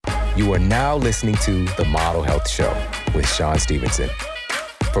You are now listening to The Model Health Show with Sean Stevenson.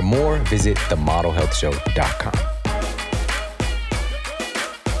 For more, visit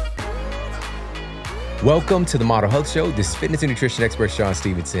themodelhealthshow.com. Welcome to The Model Health Show. This is fitness and nutrition expert Sean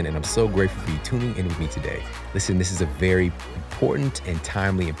Stevenson, and I'm so grateful for you tuning in with me today. Listen, this is a very important and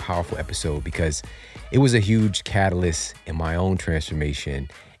timely and powerful episode because it was a huge catalyst in my own transformation,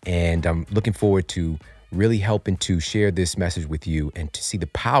 and I'm looking forward to really helping to share this message with you and to see the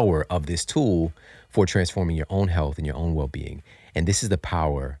power of this tool for transforming your own health and your own well-being. And this is the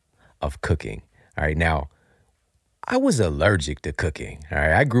power of cooking. All right. Now, I was allergic to cooking. All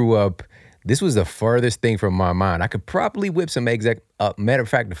right. I grew up, this was the furthest thing from my mind. I could probably whip some eggs up. Matter of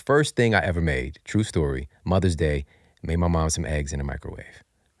fact, the first thing I ever made, true story, Mother's Day, made my mom some eggs in the microwave.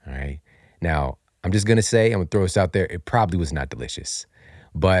 All right. Now, I'm just going to say, I'm going to throw this out there. It probably was not delicious.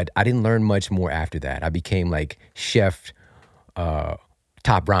 But I didn't learn much more after that. I became like chef top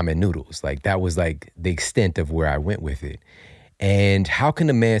ramen noodles. Like that was like the extent of where I went with it. And how can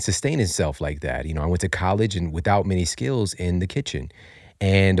a man sustain himself like that? You know, I went to college and without many skills in the kitchen.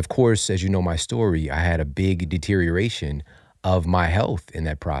 And of course, as you know my story, I had a big deterioration of my health in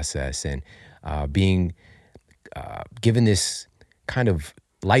that process. And being given this kind of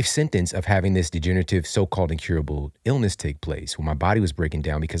life sentence of having this degenerative, so-called incurable illness take place where my body was breaking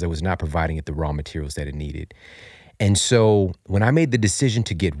down because I was not providing it the raw materials that it needed. And so when I made the decision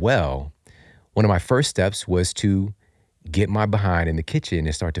to get well, one of my first steps was to get my behind in the kitchen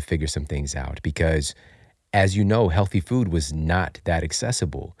and start to figure some things out because, as you know, healthy food was not that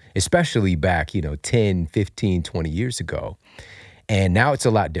accessible, especially back, 10, 15, 20 years ago. And now it's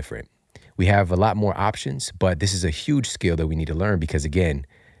a lot different. We have a lot more options, but this is a huge skill that we need to learn because, again,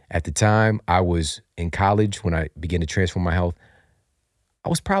 at the time I was in college when I began to transform my health, I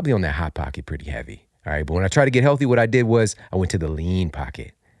was probably on that hot pocket pretty heavy. All right. But when I tried to get healthy, what I did was I went to the lean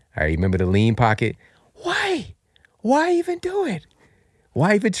pocket. All right. Remember the lean pocket? Why? Why even do it?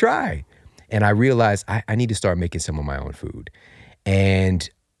 Why even try? And I realized I need to start making some of my own food. And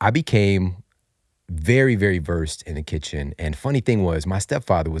I became very, very versed in the kitchen. And funny thing was my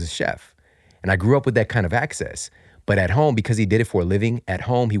stepfather was a chef. And I grew up with that kind of access. But at home, because he did it for a living, at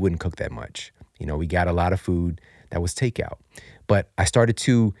home, he wouldn't cook that much. We got a lot of food that was takeout. But I started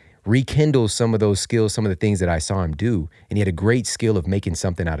to rekindle some of those skills, some of the things that I saw him do. And he had a great skill of making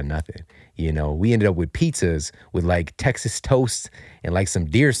something out of nothing. We ended up with pizzas with like Texas toast and like some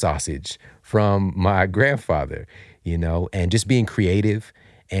deer sausage from my grandfather, and just being creative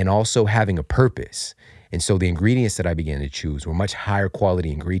and also having a purpose. And so the ingredients that I began to choose were much higher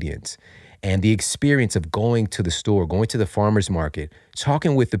quality ingredients. And the experience of going to the store, going to the farmer's market,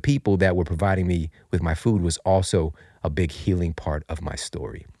 talking with the people that were providing me with my food was also a big healing part of my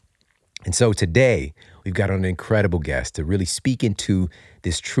story. And so today, we've got an incredible guest to really speak into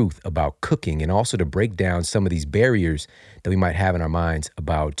this truth about cooking and also to break down some of these barriers that we might have in our minds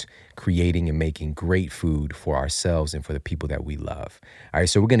about creating and making great food for ourselves and for the people that we love. All right,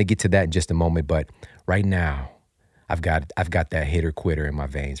 so we're going to get to that in just a moment, but right now, I've got that hitter quitter in my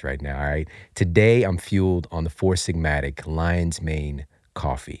veins right now, all right? Today, I'm fueled on the Four Sigmatic Lion's Mane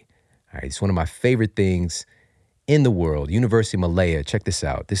coffee. All right, it's one of my favorite things in the world. University of Malaya, check this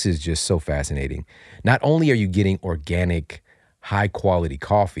out. This is just so fascinating. Not only are you getting organic, high-quality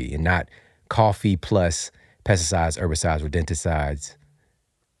coffee and not coffee plus pesticides, herbicides, rodenticides,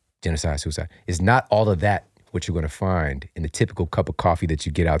 genocide, suicide. It's not all of that what you're going to find in the typical cup of coffee that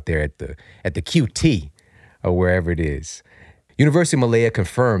you get out there at the QT or wherever it is. University of Malaya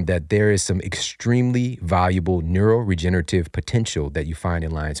confirmed that there is some extremely valuable neuroregenerative potential that you find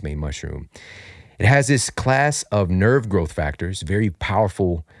in lion's mane mushroom. It has this class of nerve growth factors, very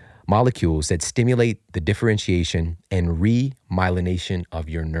powerful molecules that stimulate the differentiation and remyelination of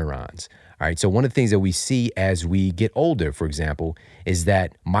your neurons. All right, so one of the things that we see as we get older, for example, is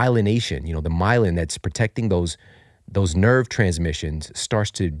that myelination, the myelin that's protecting those nerve transmissions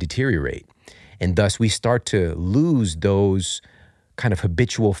starts to deteriorate. And thus we start to lose those kind of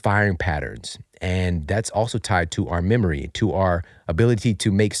habitual firing patterns. And that's also tied to our memory, to our ability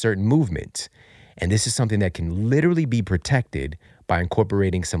to make certain movements. And this is something that can literally be protected by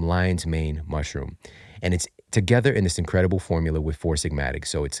incorporating some lion's mane mushroom. And it's together in this incredible formula with Four Sigmatic.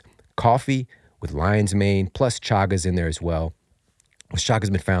 So it's coffee with lion's mane plus chagas in there as well. Chaga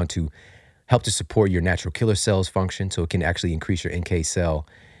has been found to help to support your natural killer cells function. So it can actually increase your NK cell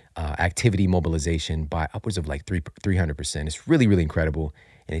activity mobilization by upwards of like 300%. It's really, really incredible.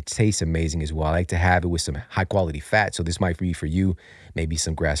 And it tastes amazing as well. I like to have it with some high quality fat. So this might be for you, maybe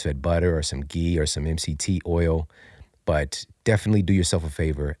some grass-fed butter or some ghee or some MCT oil. But definitely do yourself a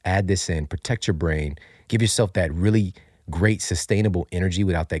favor. Add this in, protect your brain, give yourself that really great sustainable energy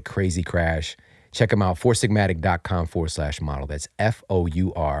without that crazy crash. Check them out, foursigmatic.com/model. That's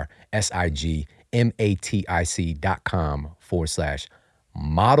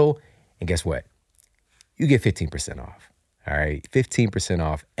FOURSIGMATIC.com/model. And guess what? You get 15% off. All right, 15%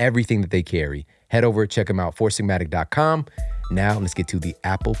 off everything that they carry. Head over, check them out, foursigmatic.com. Now let's get to the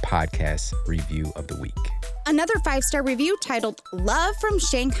Apple Podcast review of the week. Another 5-star review titled Love from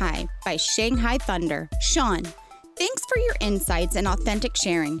Shanghai by Shanghai Thunder. Sean, thanks for your insights and authentic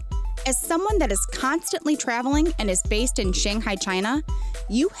sharing. As someone that is constantly traveling and is based in Shanghai, China,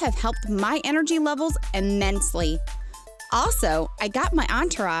 you have helped my energy levels immensely. Also, I got my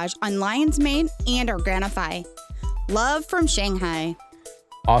entourage on Lion's Mane and Organifi. Love from Shanghai.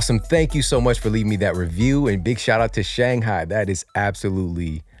 Awesome. Thank you so much for leaving me that review, and big shout out to Shanghai. That is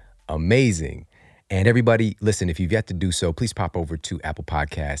absolutely amazing. And everybody, listen, if you've yet to do so, please pop over to Apple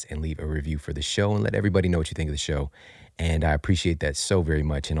Podcasts and leave a review for the show and let everybody know what you think of the show. And I appreciate that so very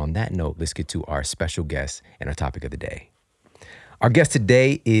much. And on that note, let's get to our special guest and our topic of the day. Our guest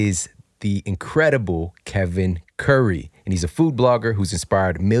today is the incredible Kevin Curry. And he's a food blogger who's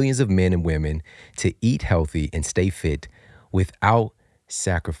inspired millions of men and women to eat healthy and stay fit without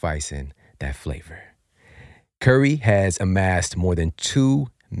sacrificing that flavor. Curry has amassed more than 2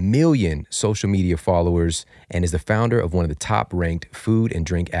 million social media followers and is the founder of one of the top-ranked food and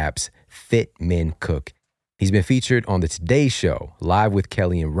drink apps, Fit Men Cook. He's been featured on The Today Show, Live with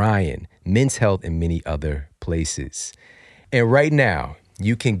Kelly and Ryan, Men's Health, and many other places. And right now,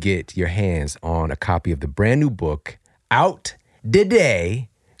 you can get your hands on a copy of the brand new book out today.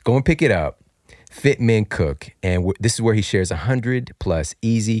 Go and pick it up, Fit Men Cook. And this is where he shares 100 plus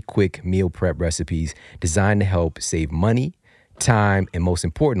easy, quick meal prep recipes designed to help save money, time, and most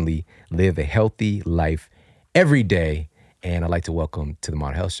importantly, live a healthy life every day. And I'd like to welcome to the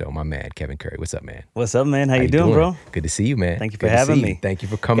Modern Health Show my man, Kevin Curry. What's up, man? What's up, man? How you doing, bro? Good to see you, man. Thank you for having me. Thank you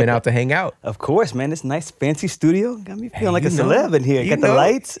for coming out to hang out. Of course, man. This nice, fancy studio got me feeling like a celeb in here. Got the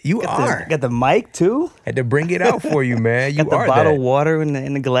lights. Got the mic, too. Had to bring it out for you, man. You got the bottle of water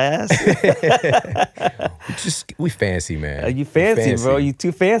in the glass. we fancy, man. You fancy, bro. You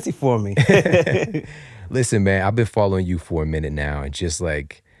too fancy for me. Listen, man, I've been following you for a minute now and just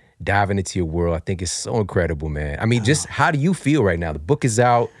like diving into your world. I think it's so incredible, man. I mean, just how do you feel right now? The book is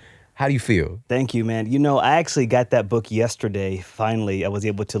out. How do you feel? Thank you, man. You know, I actually got that book yesterday. Finally, I was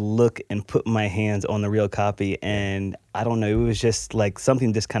able to look and put my hands on the real copy. And I don't know, it was just like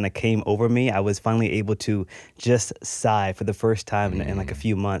something just kind of came over me. I was finally able to just sigh for the first time in like a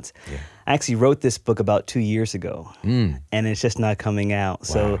few months. Yeah. I actually wrote this book about 2 years ago, and it's just not coming out. Wow.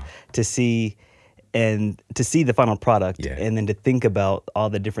 So to see the final product and then to think about all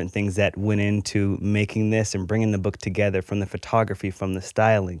the different things that went into making this and bringing the book together, from the photography, from the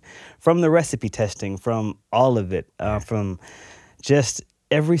styling, from the recipe testing, from all of it, from just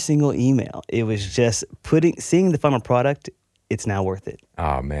every single email. It was just seeing the final product. It's now worth it.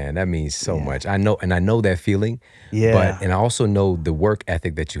 Oh, man, that means so much. I know that feeling. Yeah. And I also know the work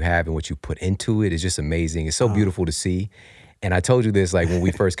ethic that you have and what you put into it is just amazing. It's so beautiful to see. And I told you this, like, when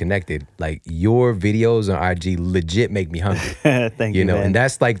we first connected, like, your videos on IG legit make me hungry. Thank you, know, man. And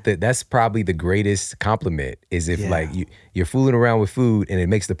that's probably the greatest compliment is if like you're fooling around with food and it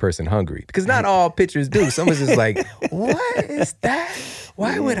makes the person hungry. Because not all pictures do. Some is just like, what is that?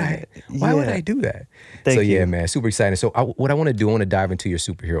 Why would I do that? Thank you. Yeah, man, super exciting. So what I want to do, I want to dive into your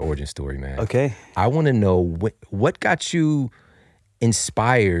superhero origin story, man. Okay. I want to know what got you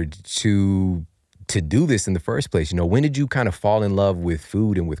inspired to do this in the first place. You know, when did you kind of fall in love with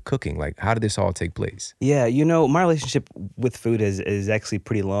food and with cooking? Like, how did this all take place? Yeah, you know, my relationship with food is actually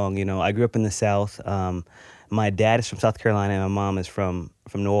pretty long. You know, I grew up in the South. My dad is from South Carolina and my mom is from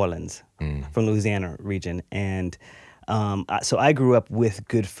New Orleans, from Louisiana region. And so I grew up with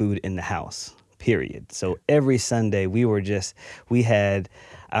good food in the house, period. So every Sunday we had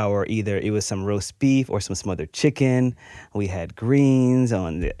it was some roast beef or some smothered chicken. We had greens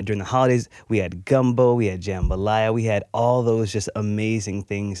during the holidays. We had gumbo, we had jambalaya, we had all those just amazing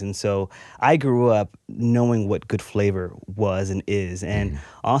things. And so I grew up knowing what good flavor was and is. And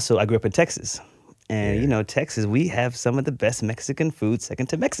also I grew up in Texas. And, you know, Texas, we have some of the best Mexican food, second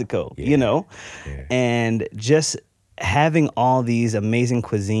to Mexico, you know. Yeah. And just having all these amazing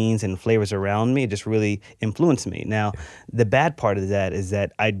cuisines and flavors around me just really influenced me. Now, the bad part of that is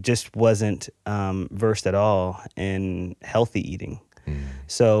that I just wasn't versed at all in healthy eating.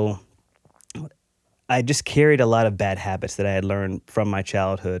 So I just carried a lot of bad habits that I had learned from my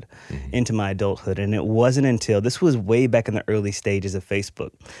childhood into my adulthood. And it wasn't until, this was way back in the early stages of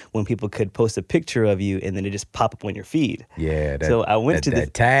Facebook, when people could post a picture of you and then it just pop up on your feed. Yeah. So I went to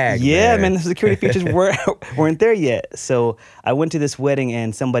that tag. Yeah, man, the security features weren't there yet. So I went to this wedding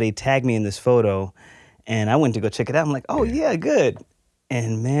and somebody tagged me in this photo and I went to go check it out. I'm like, oh yeah, good.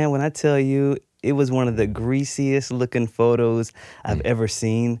 And man, when I tell you, it was one of the greasiest looking photos I've ever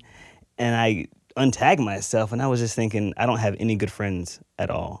seen. And I untag myself and I was just thinking, I don't have any good friends at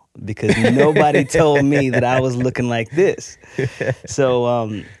all because nobody told me that I was looking like this.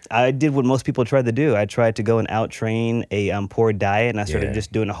 So I did what most people try to do. I tried to go and out-train a poor diet, and I started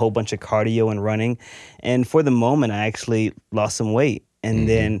just doing a whole bunch of cardio and running. And for the moment, I actually lost some weight. And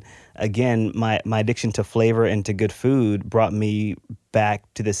then again, my addiction to flavor and to good food brought me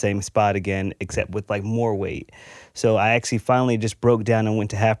back to the same spot again, except with like more weight. So I actually finally just broke down and went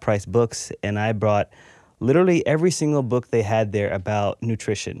to Half Price Books, and I brought literally every single book they had there about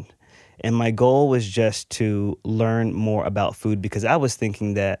nutrition. And my goal was just to learn more about food because I was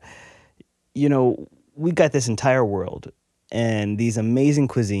thinking that, you know, we've got this entire world and these amazing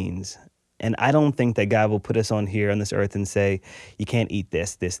cuisines. And I don't think that God will put us on here on this earth and say, you can't eat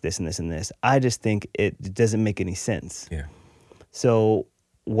this, this, this, and this, and this. I just think it doesn't make any sense. Yeah. So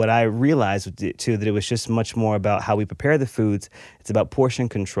what I realized too, that it was just much more about how we prepare the foods. It's about portion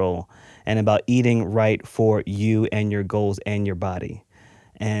control and about eating right for you and your goals and your body.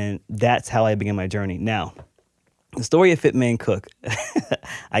 And that's how I began my journey. Now, the story of Fit Man Cook,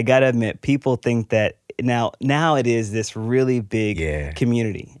 I got to admit, people think that now it is this really big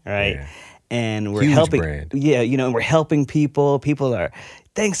community, right? Yeah. And we're huge helping, brand. And we're helping people. People are,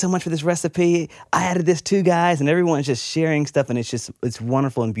 thanks so much for this recipe. I added this too, guys, and everyone's just sharing stuff, and it's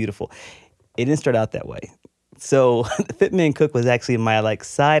wonderful and beautiful. It didn't start out that way. So Fit Man Cook was actually my like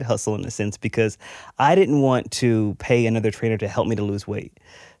side hustle in a sense because I didn't want to pay another trainer to help me to lose weight.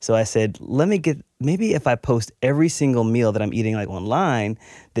 So I said, maybe if I post every single meal that I'm eating like online,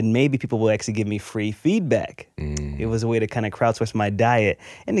 then maybe people will actually give me free feedback. It was a way to kind of crowdsource my diet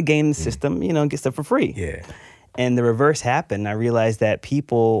and to game the system, get stuff for free. Yeah. And the reverse happened. I realized that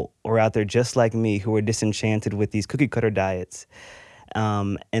people were out there just like me who were disenchanted with these cookie cutter diets.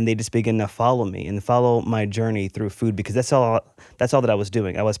 And they just began to follow me and follow my journey through food because that's all that I was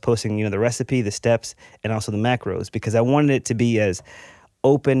doing. I was posting, the recipe, the steps, and also the macros because I wanted it to be as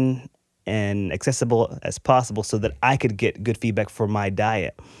open and accessible as possible so that I could get good feedback for my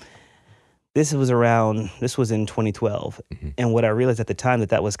diet. This was in 2012. And what I realized at the time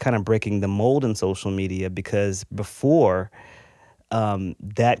that was kind of breaking the mold in social media because before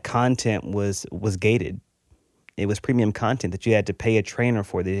that content was gated. It was premium content that you had to pay a trainer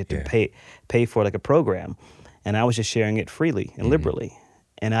for, that you had to pay for like a program. And I was just sharing it freely and liberally.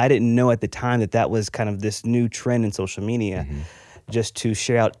 And I didn't know at the time that was kind of this new trend in social media, just to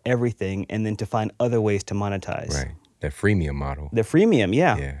share out everything and then to find other ways to monetize. Right. That freemium model. The freemium,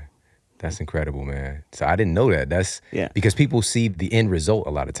 yeah. Yeah. That's incredible, man. So I didn't know that. That's because people see the end result a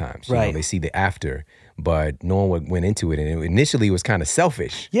lot of times. You know, they see the after, but no one went into it. And it initially was kind of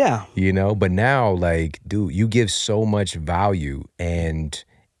selfish. Yeah. But now, like, dude, you give so much value and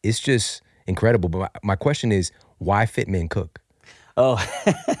it's just incredible. But my question is, why Fit Man Cook? Oh,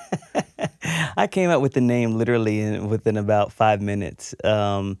 I came up with the name literally within about 5 minutes.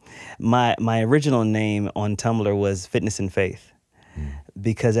 My original name on Tumblr was Fitness and Faith.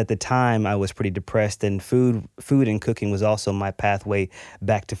 Because at the time I was pretty depressed and food and cooking was also my pathway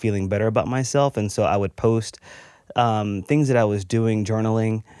back to feeling better about myself. And so I would post things that I was doing,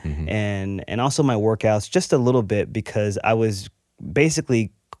 journaling, and also my workouts just a little bit because I was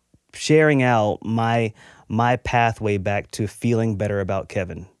basically sharing out my pathway back to feeling better about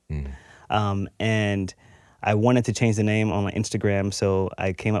Kevin. And I wanted to change the name on my Instagram, so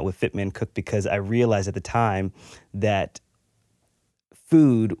I came up with Fit Man Cook because I realized at the time that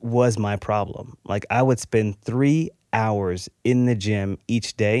food was my problem. Like I would spend 3 hours in the gym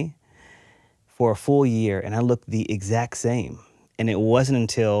each day for a full year and I looked the exact same. And it wasn't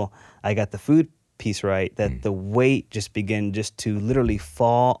until I got the food piece right that the weight just began just to literally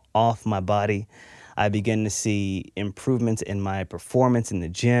fall off my body. I began to see improvements in my performance in the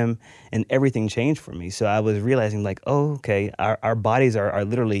gym and everything changed for me. So I was realizing like, oh, okay, our bodies are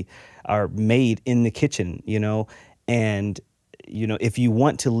literally made in the kitchen, and if you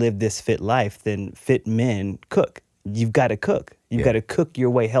want to live this fit life, then fit men cook. You've got to cook. You've got to cook your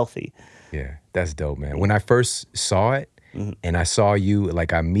way healthy. Yeah, that's dope, man. When I first saw it and I saw you,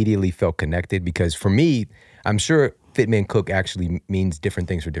 like I immediately felt connected because for me, I'm sure Fit Man Cook actually means different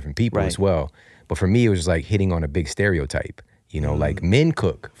things for different people as well. But for me, it was like hitting on a big stereotype. like men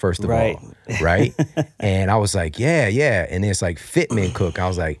cook, first of Right. all, right? And I was like, yeah. And it's like fit men cook. I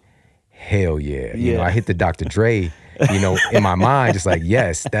was like, hell yeah. I hit the Dr. Dre, in my mind, just like,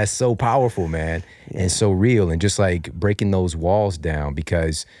 yes, that's so powerful, man. And so real. And just like breaking those walls down,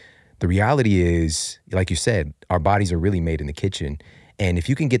 because the reality is, like you said, our bodies are really made in the kitchen. And if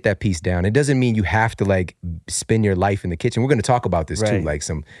you can get that piece down, it doesn't mean you have to like spend your life in the kitchen. We're going to talk about this too, like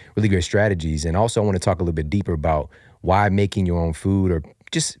some really great strategies. And also I want to talk a little bit deeper about why making your own food or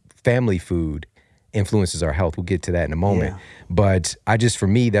just family food influences our health. We'll get to that in a moment. But for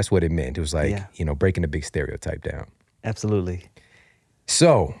me, that's what it meant. It was like, breaking a big stereotype down. Absolutely.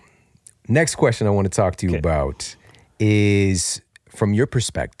 So next question I want to talk to you about is, from your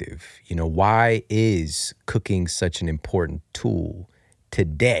perspective, why is cooking such an important tool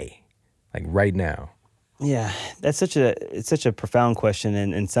today, like right now? Yeah, it's such a profound question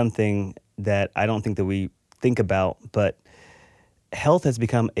and something that I don't think that we think about, but health has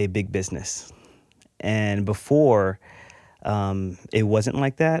become a big business. And before, it wasn't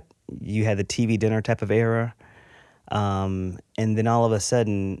like that. You had the TV dinner type of era. And then all of a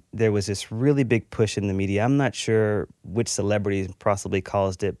sudden, there was this really big push in the media. I'm not sure which celebrities possibly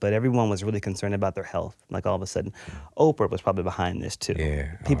caused it, but everyone was really concerned about their health. Like all of a sudden, Oprah was probably behind this too.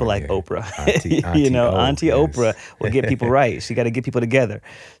 Yeah. People like Oprah. Auntie Auntie yes. Oprah will get people right. She got to get people together.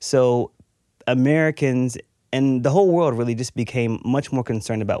 So Americans and the whole world really just became much more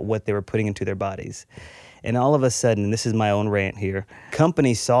concerned about what they were putting into their bodies. And all of a sudden, and this is my own rant here,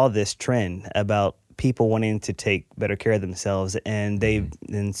 companies saw this trend about people wanting to take better care of themselves, and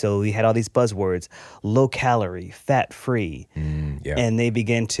so we had all these buzzwords: low calorie, fat free, and they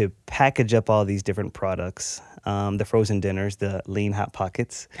began to package up all these different products. The frozen dinners, the lean hot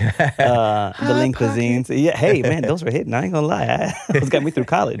pockets, the lean cuisines. Yeah, hey man, those were hitting. I ain't gonna lie, those got me through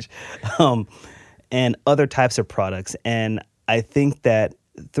college, and other types of products. And I think that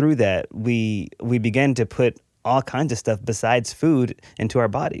through that we began to put all kinds of stuff besides food into our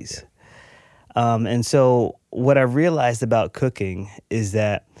bodies. And so what I realized about cooking is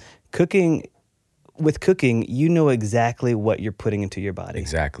that with cooking, you know exactly what you're putting into your body.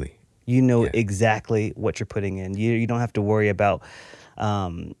 Exactly. You know exactly what you're putting in. You don't have to worry about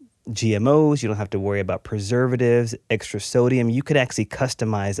GMOs. You don't have to worry about preservatives, extra sodium. You could actually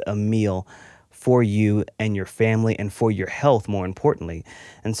customize a meal for you and your family and for your health, more importantly.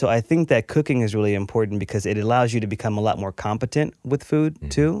 And so I think that cooking is really important because it allows you to become a lot more competent with food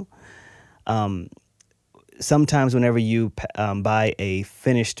too. Sometimes whenever you buy a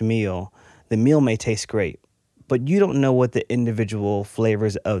finished meal, the meal may taste great, but you don't know what the individual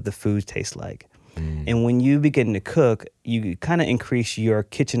flavors of the food taste like. And when you begin to cook, you kind of increase your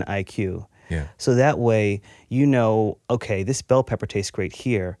kitchen IQ. Yeah. So that way, okay, this bell pepper tastes great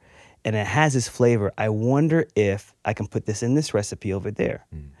here, and it has this flavor. I wonder if I can put this in this recipe over there.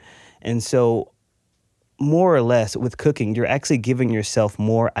 And so more or less with cooking, you're actually giving yourself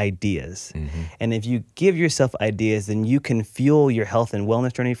more ideas. And if you give yourself ideas, then you can fuel your health and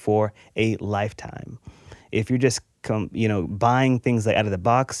wellness journey for a lifetime. If you're just buying things like out of the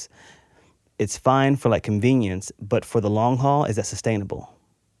box, it's fine for like convenience, but for the long haul, is that sustainable?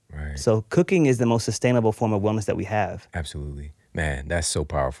 Right. So cooking is the most sustainable form of wellness that we have. Absolutely. Man, that's so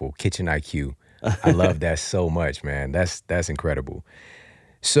powerful. Kitchen IQ. I love that so much, man. That's incredible.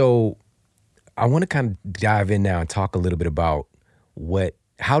 So I want to kind of dive in now and talk a little bit about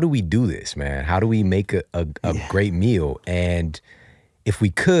how do we do this, man? How do we make a great meal? And if we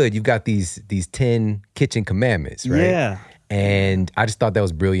could, you've got these 10 kitchen commandments, right? Yeah. And I just thought that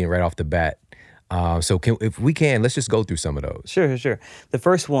was brilliant right off the bat. So if we can, let's just go through some of those. Sure. The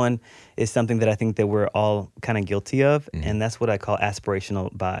first one is something that I think that we're all kind of guilty of, and that's what I call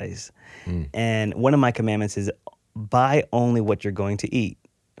aspirational buys. And one of my commandments is buy only what you're going to eat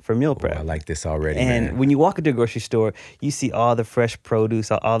for meal prep. I like this already, and man. when you walk into a grocery store, you see all the fresh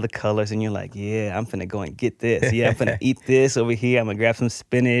produce, all the colors, and you're like, yeah, I'm finna go and get this. Yeah, I'm finna eat this over here. I'm gonna grab some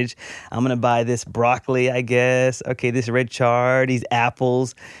spinach. I'm gonna buy this broccoli, I guess. Okay, this red chard, these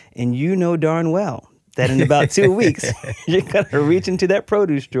apples. And you know darn well that in about 2 weeks, you're gonna reach into that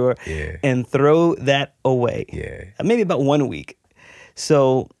produce drawer and throw that away. Yeah. Maybe about 1 week.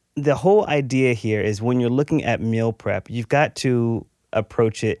 So the whole idea here is when you're looking at meal prep, you've got to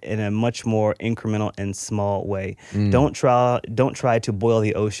approach it in a much more incremental and small way. Don't try to boil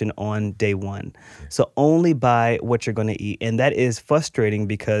the ocean on day one. So only buy what you're going to eat. And that is frustrating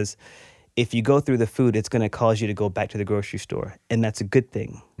because if you go through the food, it's going to cause you to go back to the grocery store. And that's a good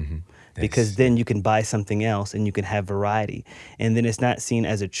thing. because then you can buy something else and you can have variety. And then it's not seen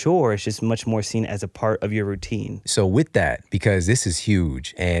as a chore, it's just much more seen as a part of your routine. So with that, because this is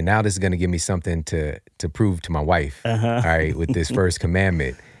huge, and now this is going to give me something to prove to my wife, all right, with this first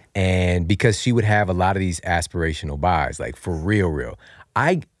commandment. And because she would have a lot of these aspirational buys, like for real,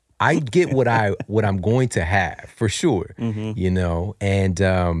 I get what I'm going to have for sure, you know? And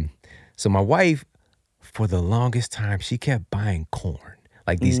so my wife, for the longest time, she kept buying corn,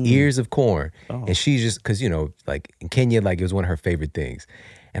 like these ears of corn. Oh. And she just, cause you know, like in Kenya, like it was one of her favorite things.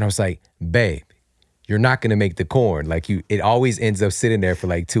 And I was like, babe, you're not gonna make the corn. Like it always ends up sitting there for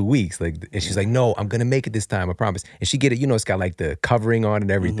like 2 weeks. Like, and she's like, no, I'm gonna make it this time, I promise. And she get it, you know, it's got like the covering on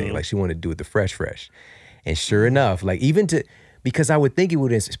and everything. Like she wanted to do it the fresh. And sure enough, like because I would think it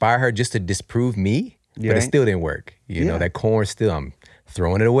would inspire her just to disprove me, but it still didn't work. You know, that corn still, I'm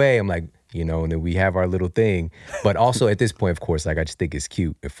throwing it away. I'm like, you know, and then we have our little thing. But also at this point, of course, like I just think it's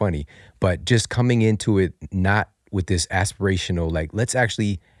cute and funny. But just coming into it, not with this aspirational, like, let's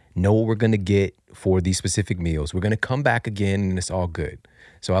actually know what we're going to get for these specific meals. We're going to come back again and it's all good.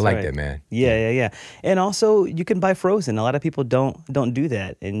 So I like that, man. Yeah. And also you can buy frozen. A lot of people don't do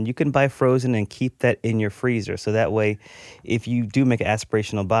that. And you can buy frozen and keep that in your freezer. So that way, if you do make an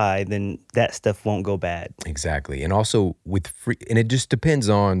aspirational buy, then that stuff won't go bad. Exactly. And also with and it just depends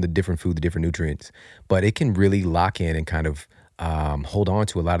on the different food, the different nutrients, but it can really lock in and kind of hold on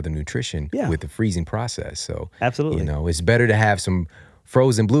to a lot of the nutrition with the freezing process. So absolutely, you know, it's better to have some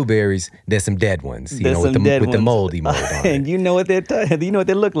frozen blueberries than some dead ones, you know, with the moldy mold on and it. you know what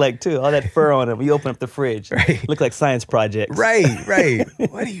they look like too. All that fur on them. You open up the fridge, look like science projects. Right.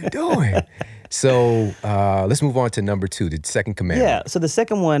 What are you doing? So let's move on to number 2, the second commandment. Yeah. So the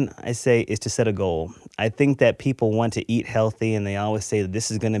second one I say is to set a goal. I think that people want to eat healthy, and they always say that this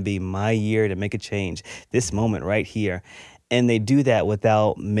is going to be my year to make a change. This moment right here. And they do that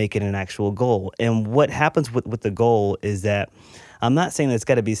without making an actual goal. And what happens with the goal is that I'm not saying that it's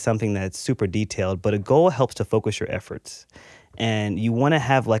got to be something that's super detailed, but a goal helps to focus your efforts. And you want to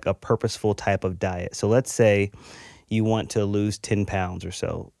have like a purposeful type of diet. So let's say you want to lose 10 pounds or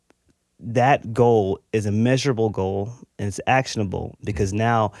so. That goal is a measurable goal and it's actionable because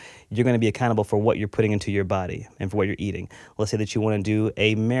now you're going to be accountable for what you're putting into your body and for what you're eating. Let's say that you want to do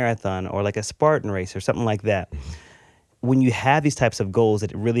a marathon or like a Spartan race or something like that. When you have these types of goals,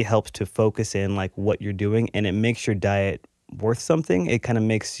 it really helps to focus in like what you're doing, and it makes your diet worth something. It kind of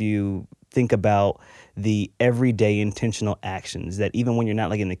makes you think about the everyday intentional actions that even when you're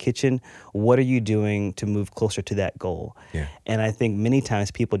not like in the kitchen, what are you doing to move closer to that goal? Yeah. And I think many times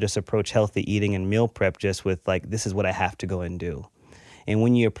people just approach healthy eating and meal prep just with like, this is what I have to go and do. And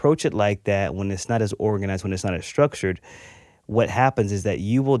when you approach it like that, when it's not as organized, when it's not as structured, what happens is that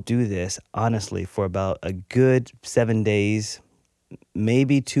you will do this honestly for about a good 7 days,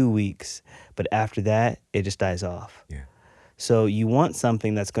 maybe 2 weeks. But after that, it just dies off. Yeah. So you want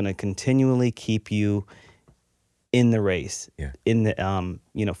something that's going to continually keep you in the race, in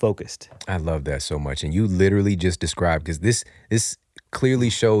the focused. I love that so much, and you literally just described, because this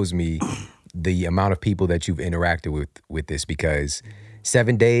clearly shows me the amount of people that you've interacted with this. Because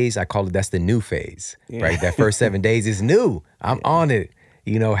 7 days, I call it, that's the new phase, right? That first 7 days is new. I'm on it.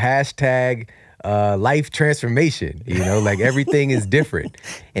 You know, hashtag life transformation. You know, like everything is different,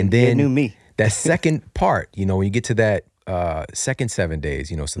 and then new me. That second part, you know, when you get to that second 7 days,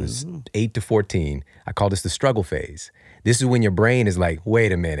 you know, so there's 8 to 14. I call this the struggle phase. This is when your brain is like,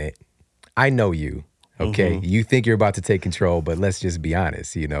 wait a minute, I know you, okay? You think you're about to take control, but let's just be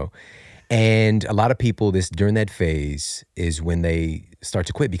honest, you know? And a lot of people, during that phase is when they start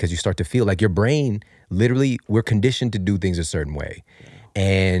to quit, because you start to feel like your brain, literally, we're conditioned to do things a certain way.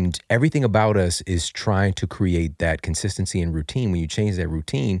 And everything about us is trying to create that consistency and routine. When you change that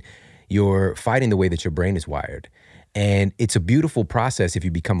routine, you're fighting the way that your brain is wired. And it's a beautiful process if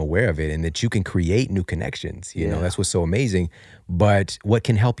you become aware of it, and that you can create new connections. You know, that's what's so amazing. But what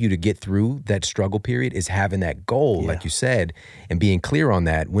can help you to get through that struggle period is having that goal, like you said, and being clear on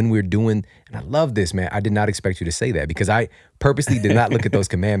that when we're doing, and I love this, man. I did not expect you to say that, because I purposely did not look at those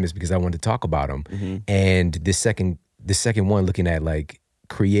commandments because I wanted to talk about them. And this second one, looking at like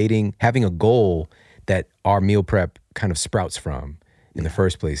having a goal that our meal prep kind of sprouts from in the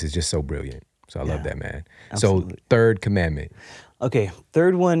first place is just so brilliant. So I love that, man. Absolutely. So third commandment. Okay,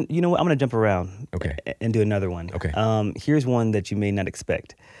 third one, you know what? I'm going to jump around and do another one. Okay. Here's one that you may not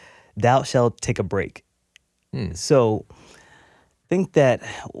expect. Thou shalt take a break. So think that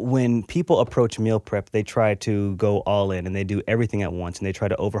when people approach meal prep, they try to go all in and they do everything at once and they try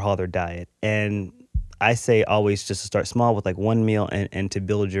to overhaul their diet. And I say always just to start small with like one meal and to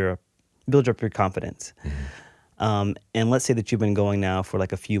build up your confidence. And let's say that you've been going now for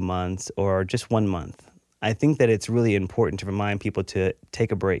like a few months or just 1 month. I think that it's really important to remind people to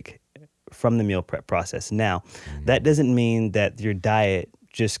take a break from the meal prep process. Now, that doesn't mean that your diet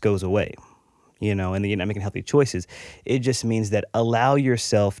just goes away, and then you're not making healthy choices. It just means that allow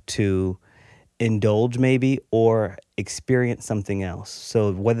yourself to indulge maybe or experience something else.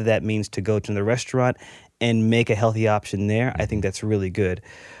 So whether that means to go to the restaurant and make a healthy option there, I think that's really good.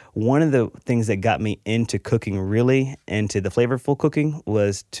 One of the things that got me into cooking, really into the flavorful cooking,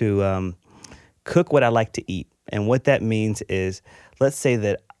 was to cook what I like to eat. And what that means is, let's say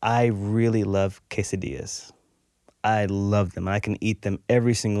that I really love quesadillas. I love them. I can eat them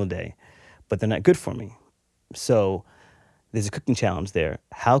every single day, but they're not good for me. So there's a cooking challenge there.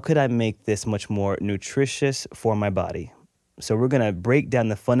 How could I make this much more nutritious for my body? So we're going to break down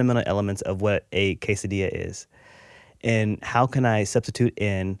the fundamental elements of what a quesadilla is. And how can I substitute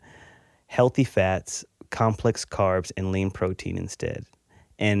in healthy fats, complex carbs, and lean protein instead?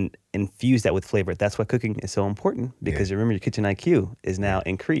 And infuse that with flavor. That's why cooking is so important, because remember, your kitchen IQ is now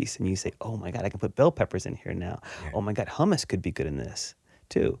increased. And you say, oh my God, I can put bell peppers in here now. Yeah. Oh my God, hummus could be good in this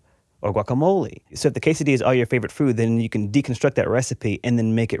too. Or guacamole. So if the quesadillas are your favorite food, then you can deconstruct that recipe and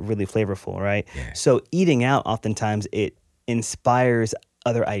then make it really flavorful, right? Yeah. So eating out, oftentimes, it inspires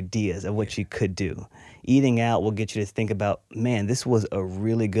other ideas of what you could do. Eating out will get you to think about, man, this was a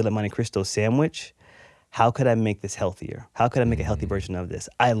really good Monte Cristo sandwich. How could I make this healthier? How could I make a healthy version of this?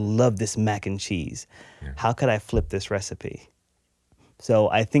 I love this mac and cheese. Yeah. How could I flip this recipe? So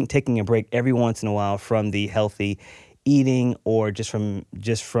I think taking a break every once in a while from the healthy eating or just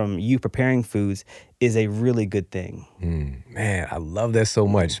from you preparing foods is a really good thing. Man, I love that so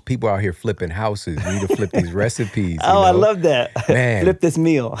much. People out here flipping houses. We need to flip these recipes. I love that. Man, flip this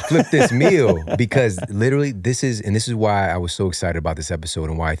meal. Flip this meal. Because literally this is why I was so excited about this episode,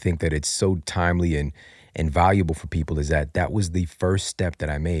 and why I think that it's so timely and valuable for people, is that was the first step that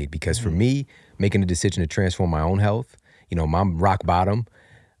I made. Because for me, making a decision to transform my own health, my rock bottom,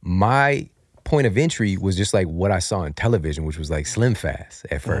 my point of entry was just like what I saw on television, which was like Slim Fast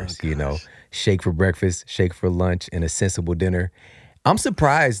at first, shake for breakfast, shake for lunch, and a sensible dinner. I'm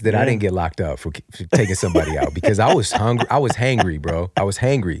surprised that I didn't get locked up for taking somebody out, because I was hungry. I was hangry, bro. I was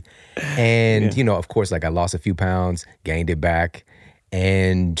hangry. And, of course, like I lost a few pounds, gained it back.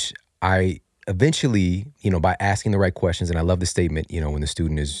 And I eventually, by asking the right questions, and I love the statement, when the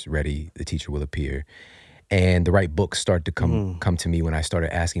student is ready, the teacher will appear. And the right books start to come to me when I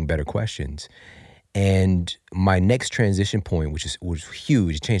started asking better questions. And my next transition point, which was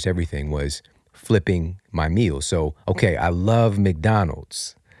huge, it changed everything, was flipping my meal. So, okay, I love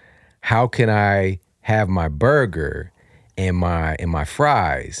McDonald's. How can I have my burger and my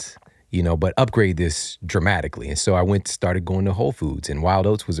fries, but upgrade this dramatically? And so I started going to Whole Foods, and Wild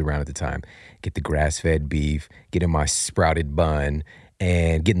Oats was around at the time. Get the grass-fed beef, getting my sprouted bun,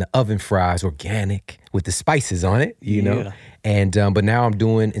 and getting the oven fries, organic, with the spices on it, know? And, but now I'm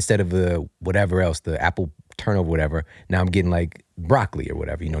doing, instead of the whatever else, the apple turnover, whatever, now I'm getting like broccoli or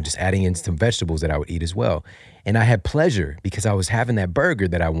whatever, just adding in some vegetables that I would eat as well. And I had pleasure because I was having that burger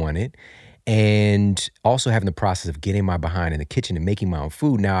that I wanted, and also having the process of getting my behind in the kitchen and making my own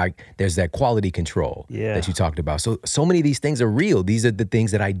food. Now there's that quality control that you talked about. So many of these things are real. These are the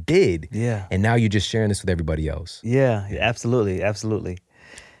things that I did. Yeah. And now you're just sharing this with everybody else. Yeah, absolutely. Absolutely.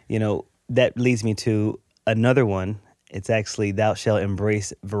 That leads me to another one. It's actually, thou shalt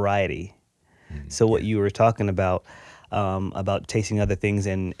embrace variety. So what you were talking about tasting other things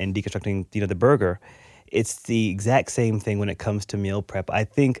and deconstructing, the burger, it's the exact same thing when it comes to meal prep. I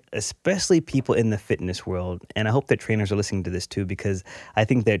think especially people in the fitness world, and I hope that trainers are listening to this too, because I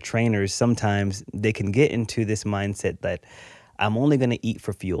think that trainers, sometimes they can get into this mindset that I'm only going to eat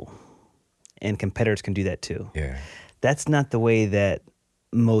for fuel, and competitors can do that too. Yeah. That's not the way that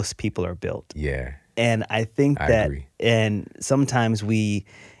most people are built. Yeah. And I think I agree. And sometimes we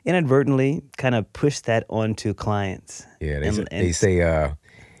inadvertently kind of push that onto clients. Yeah, they say,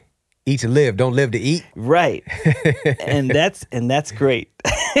 eat to live, don't live to eat. Right. and that's great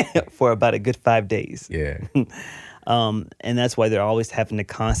for about a good 5 days. Yeah. And that's why they're always having to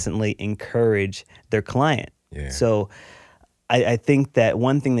constantly encourage their client. Yeah. So I think that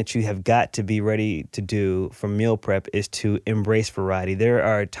one thing that you have got to be ready to do for meal prep is to embrace variety. There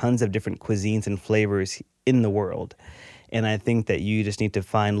are tons of different cuisines and flavors in the world. And I think that you just need to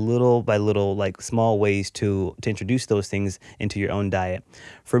find little by little, like small ways to introduce those things into your own diet.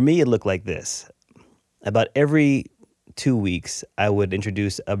 For me, it looked like this. About every 2 weeks, I would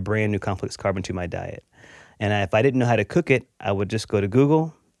introduce a brand new complex carb into my diet. And if I didn't know how to cook it, I would just go to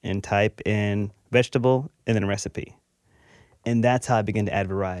Google and type in vegetable and then recipe. And that's how I began to add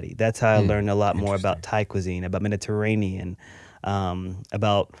variety. That's how I learned a lot more about Thai cuisine, about Mediterranean,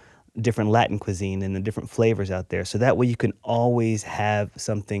 about different Latin cuisine and the different flavors out there. So that way you can always have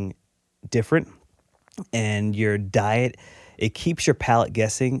something different. And your diet, it keeps your palate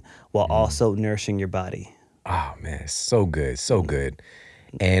guessing while also nourishing your body. Oh, man, so good, so good.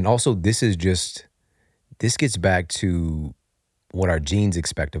 And also, this gets back to what our genes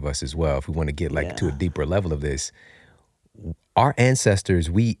expect of us as well. If we want to get to a deeper level of this, our ancestors,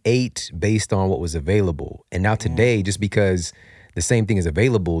 we ate based on what was available. And now today, just because the same thing is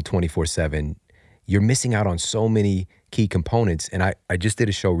available 24/7, you're missing out on so many key components. And I just did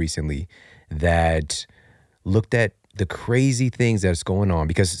a show recently that looked at the crazy things that's going on,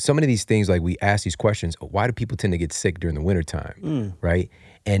 because so many of these things, like we ask these questions, why do people tend to get sick during the wintertime, right?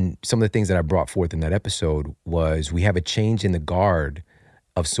 And some of the things that I brought forth in that episode was we have a change in the guard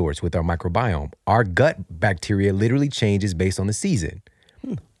of sorts with our microbiome. Our gut bacteria literally changes based on the season.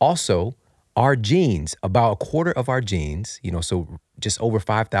 Also, our genes, about a quarter of our genes, so just over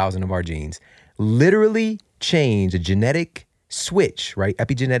 5,000 of our genes, literally change, a genetic switch, right?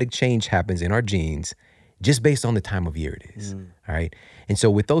 Epigenetic change happens in our genes just based on the time of year it is, all right? And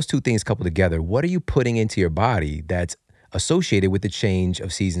so with those two things coupled together, what are you putting into your body that's associated with the change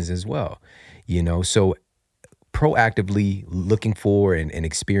of seasons as well? So proactively looking for and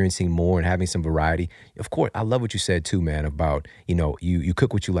experiencing more and having some variety. Of course, I love what you said too, man, about, you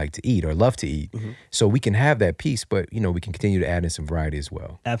cook what you like to eat or love to eat. So we can have that piece, but, we can continue to add in some variety as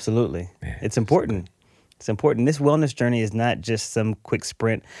well. Absolutely. Man, it's important. It's important. This wellness journey is not just some quick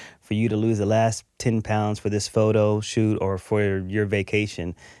sprint for you to lose the last 10 pounds for this photo shoot or for your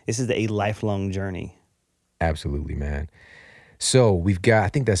vacation. This is a lifelong journey. Absolutely, man. So we've got, I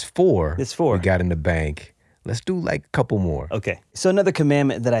think that's 4. It's 4. We got in the bank. Let's do like a couple more. Okay. So another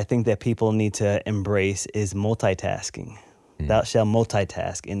commandment that I think that people need to embrace is multitasking. Thou shalt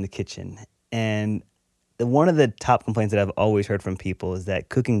multitask in the kitchen. And one of the top complaints that I've always heard from people is that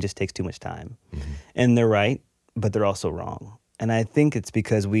cooking just takes too much time. And they're right, but they're also wrong. And I think it's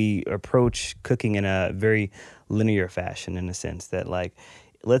because we approach cooking in a very linear fashion, in a sense that, like,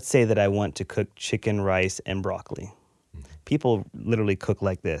 let's say that I want to cook chicken, rice, and broccoli. People literally cook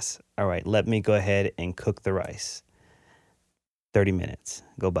like this. All right, let me go ahead and cook the rice. 30 minutes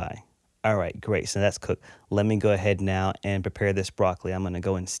go by. All right, great. So that's cooked. Let me go ahead now and prepare this broccoli. I'm going to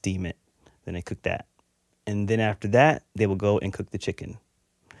go and steam it. Then I cook that. And then after that, they will go and cook the chicken.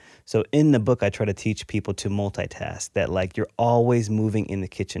 So in the book, I try to teach people to multitask, that like you're always moving in the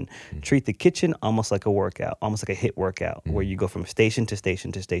kitchen. Treat the kitchen almost like a workout, almost like a HIIT workout, where you go from station to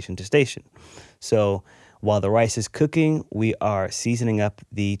station to station to station. So while the rice is cooking, we are seasoning up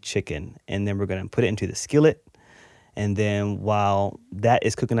the chicken, and then we're going to put it into the skillet. And then while that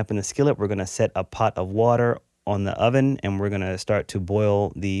is cooking up in the skillet, we're going to set a pot of water on the oven, and we're going to start to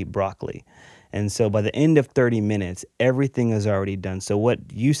boil the broccoli. And so by the end of 30 minutes, everything is already done. So what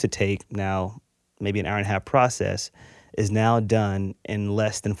used to take now maybe an hour and a half process is now done in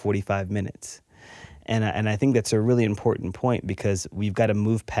less than 45 minutes. And I think that's a really important point, because we've got to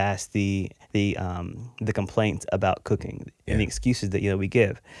move past the complaints about cooking and the excuses that we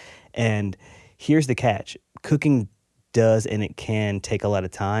give. And here's the catch. Cooking does and it can take a lot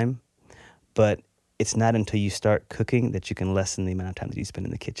of time, but it's not until you start cooking that you can lessen the amount of time that you spend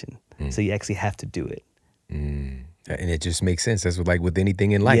in the kitchen. So you actually have to do it. And it just makes sense. That's like with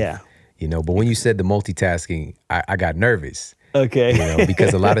anything in life. Yeah. But when you said the multitasking, I got nervous. Okay.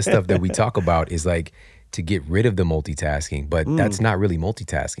 Because a lot of stuff that we talk about is like to get rid of the multitasking, but that's not really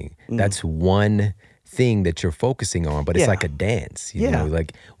multitasking. That's one thing that you're focusing on, but it's like a dance. You know,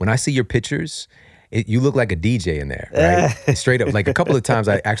 like when I see your pictures, you look like a DJ in there, right? Straight up. Like a couple of times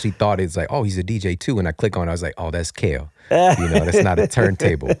I actually thought it's like, oh, he's a DJ too. And I click on it, I was like, oh, that's Kale. That's not a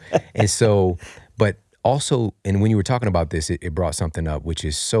turntable. And so, but also, and when you were talking about this, it brought something up, which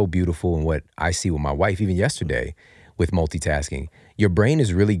is so beautiful, and what I see with my wife, even yesterday, with multitasking. Your brain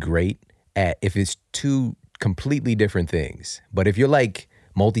is really great at if it's two completely different things. But if you're like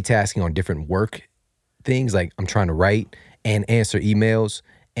multitasking on different work things, like I'm trying to write and answer emails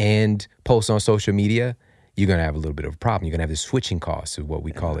and post on social media, you're going to have a little bit of a problem. You're going to have the switching costs of what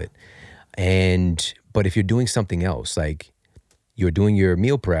we call it. But if you're doing something else, like you're doing your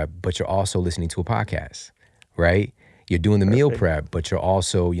meal prep, but you're also listening to a podcast, right? You're doing the meal prep, but you're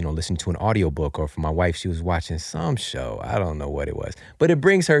also, listening to an audiobook. Or for my wife, she was watching some show. I don't know what it was, but it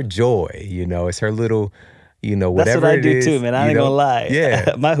brings her joy. It's her little, whatever That's what I it do is, too, man. I ain't gonna lie.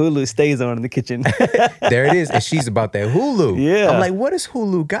 Yeah. My Hulu stays on in the kitchen. There it is. And she's about that Hulu. Yeah. I'm like, what has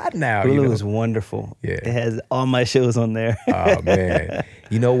Hulu got now? Hulu is wonderful. Yeah. It has all my shows on there. Oh, man.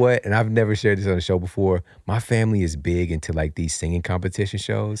 You know what? And I've never shared this on the show before. My family is big into like these singing competition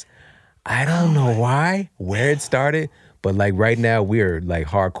shows. I don't know why, where it started, but like right now we're like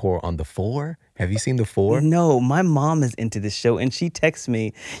hardcore on The 4. Have you seen The 4? No, my mom is into this show, and she texts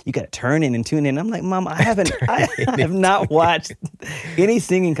me, "You got to turn in and tune in." I'm like, "Mom, I have not watched any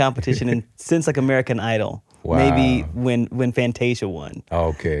singing competition since like American Idol. Wow. Maybe when Fantasia won.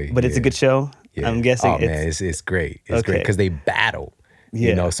 Okay. But it's a good show. Yeah. I'm guessing. Oh man, it's great. It's great because they battle.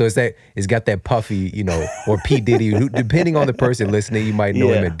 Yeah. So it's got that Puffy, or P. Diddy, who, depending on the person listening, you might know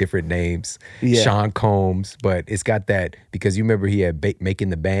him at different names. Yeah. Sean Combs, but it's got that because you remember he had Making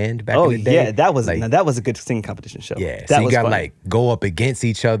the Band back in the day. Yeah, that was a good singing competition show. Yeah, that so you was got fun. like go up against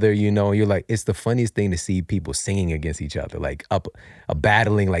each other, you're like, it's the funniest thing to see people singing against each other, like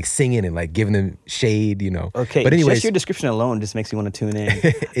battling, like singing and like giving them shade, Okay, but anyways, just your description alone just makes me want to tune in.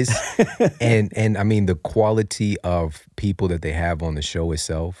 it's and I mean the quality of people that they have on the show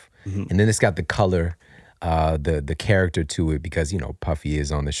itself, and then it's got the color, the character to it because Puffy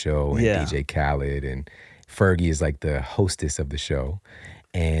is on the show and DJ Khaled and Fergie is like the hostess of the show.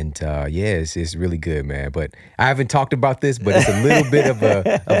 And it's really good, man. But I haven't talked about this, but it's a little bit of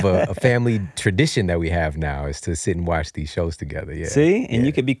a family tradition that we have now is to sit and watch these shows together. Yeah. See, and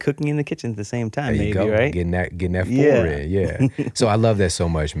you could be cooking in the kitchen at the same time, there you maybe, go. right? Getting that four in, yeah. So I love that so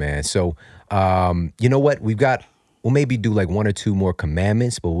much, man. So you know what? We'll maybe do like one or two more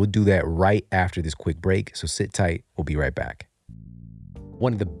commandments, but we'll do that right after this quick break. So sit tight. We'll be right back.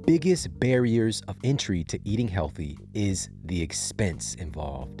 One of the biggest barriers of entry to eating healthy is the expense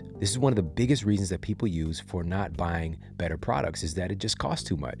involved. This is one of the biggest reasons that people use for not buying better products is that it just costs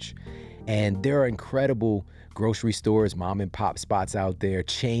too much. And there are incredible grocery stores, mom and pop spots out there,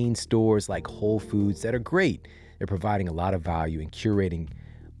 chain stores like Whole Foods that are great. They're providing a lot of value and curating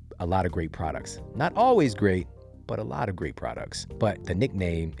a lot of great products. Not always great, but a lot of great products. But the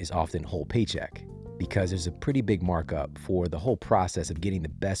nickname is often Whole Paycheck, because there's a pretty big markup for the whole process of getting the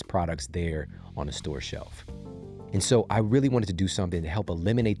best products there on a store shelf. And so I really wanted to do something to help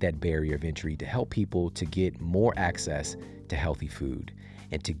eliminate that barrier of entry, to help people to get more access to healthy food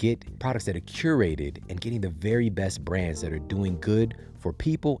and to get products that are curated and getting the very best brands that are doing good for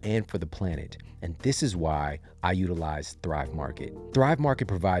people and for the planet. And this is why I utilize Thrive Market. Thrive Market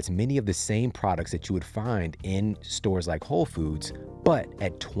provides many of the same products that you would find in stores like Whole Foods, but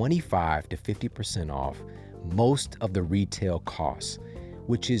at 25 to 50% off most of the retail costs,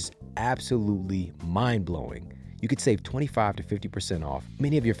 which is absolutely mind-blowing. You could save 25 to 50% off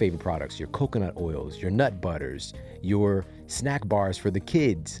many of your favorite products, your coconut oils, your nut butters, your snack bars for the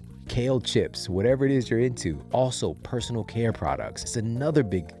kids, kale chips, whatever it is you're into. Also, personal care products. It's another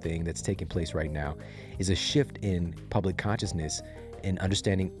big thing that's taking place right now is a shift in public consciousness and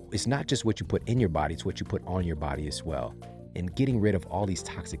understanding it's not just what you put in your body, it's what you put on your body as well. And getting rid of all these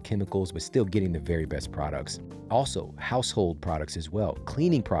toxic chemicals, but still getting the very best products. Also, household products as well,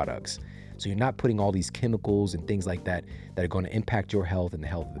 cleaning products. So you're not putting all these chemicals and things like that that are going to impact your health and the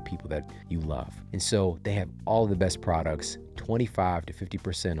health of the people that you love. And so they have all of the best products, 25 to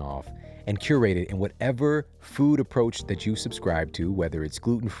 50% off, and curated in whatever food approach that you subscribe to, whether it's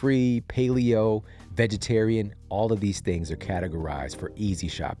gluten-free, paleo, vegetarian, all of these things are categorized for easy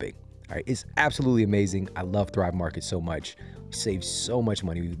shopping. All right, it's absolutely amazing. I love Thrive Market so much. We save so much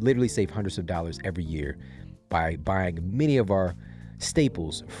money. We literally save hundreds of dollars every year by buying many of our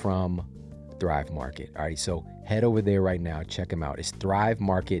staples from Thrive Market. All right, so head over there right now. Check them out. It's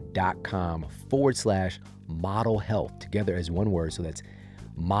thrivemarket.com/model health together as one word. So that's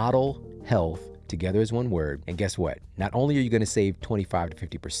model health together as one word. And guess what? Not only are you going to save 25 to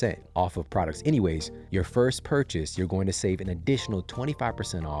 50% off of products anyways, your first purchase, you're going to save an additional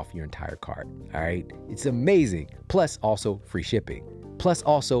 25% off your entire cart. All right, it's amazing. Plus also free shipping. Plus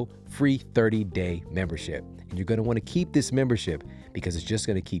also free 30-day membership. And you're going to want to keep this membership because it's just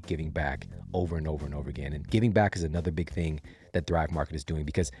going to keep giving back over and over and over again. And giving back is another big thing that Thrive Market is doing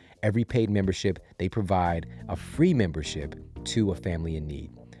because every paid membership, they provide a free membership to a family in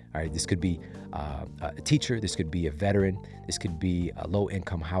need. All right, this could be a teacher, this could be a veteran, this could be a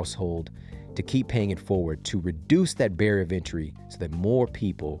low-income household, to keep paying it forward to reduce that barrier of entry so that more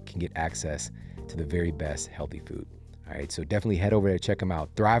people can get access to the very best healthy food. All right, so definitely head over there, check them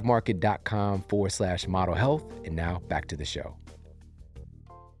out, thrivemarket.com/model health. And now back to the show.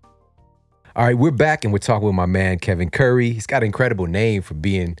 All right, we're back and we're talking with my man, Kevin Curry. He's got an incredible name for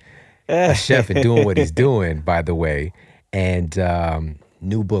being a chef and doing what he's doing, by the way. And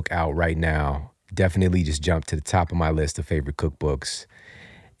new book out right now, definitely just jumped to the top of my list of favorite cookbooks.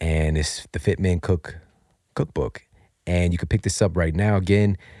 And it's the Fit Man Cookbook. And you can pick this up right now.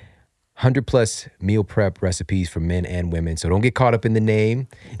 Again, 100 plus meal prep recipes for men and women. So don't get caught up in the name.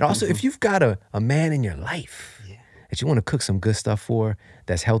 And also, if you've got a man in your life that you want to cook some good stuff for,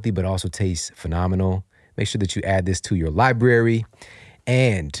 that's healthy but also tastes phenomenal, make sure that you add this to your library.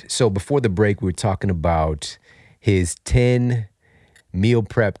 And so before the break, we were talking about his 10 meal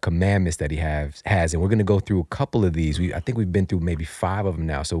prep commandments that he has, and we're going to go through a couple of these. I think we've been through maybe 5 of them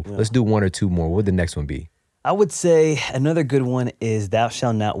now. So let's do 1 or 2 more. What would the next one be? I would say another good one is thou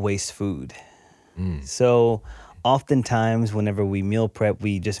shalt not waste food. So oftentimes whenever we meal prep,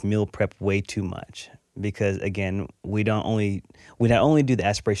 we just meal prep way too much because, again, we not only do the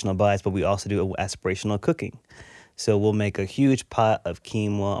aspirational bites, but we also do aspirational cooking. So we'll make a huge pot of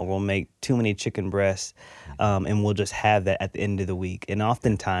quinoa, or we'll make too many chicken breasts, and we'll just have that at the end of the week. And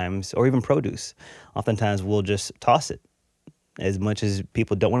oftentimes, or even produce, oftentimes we'll just toss it. As much as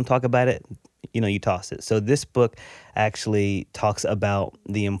people don't want to talk about it, you toss it. So this book actually talks about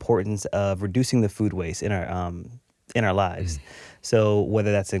the importance of reducing the food waste in our lives. So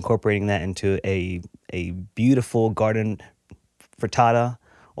whether that's incorporating that into a beautiful garden frittata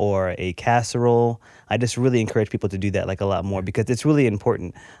or a casserole, I just really encourage people to do that a lot more because it's really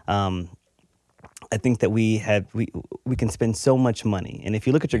important. I think that we can spend so much money, and if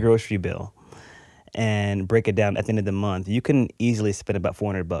you look at your grocery bill and break it down at the end of the month, you can easily spend about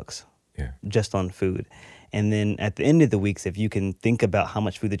 $400 just on food. And then at the end of the weeks, if you can think about how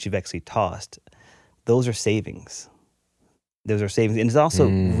much food that you've actually tossed, those are savings. Those are savings. And it's also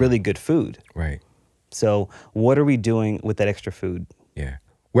really good food. Right. So what are we doing with that extra food? Yeah.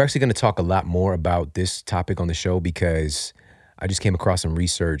 We're actually going to talk a lot more about this topic on the show because I just came across some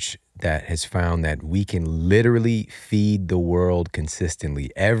research that has found that we can literally feed the world consistently.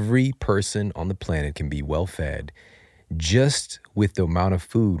 Every person on the planet can be well fed just with the amount of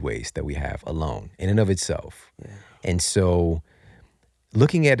food waste that we have alone in and of itself. Yeah. And so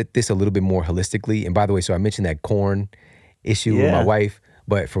looking at this a little bit more holistically, and by the way, so I mentioned that corn issue with my wife,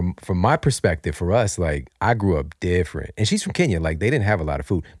 but from my perspective, for us, I grew up different. And she's from Kenya. They didn't have a lot of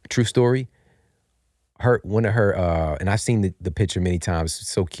food. True story. One of her, and I've seen the picture many times, it's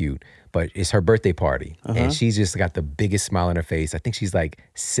so cute, but it's her birthday party. And she's just got the biggest smile on her face. I think she's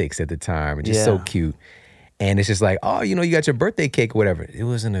 6 at the time and just so cute. And it's just you got your birthday cake or whatever. It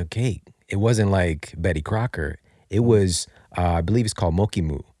wasn't a cake. It wasn't like Betty Crocker. It was, I believe it's called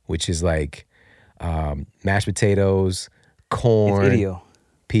mokimu, which is mashed potatoes, corn,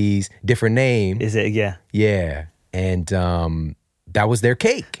 peas, different name. Is it? Yeah. Yeah. And that was their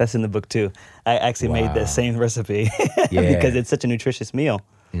cake. That's in the book too. I actually made the same recipe because it's such a nutritious meal.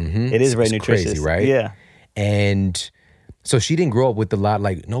 Mm-hmm. It is very nutritious. Crazy, right? Yeah. And so she didn't grow up with a lot,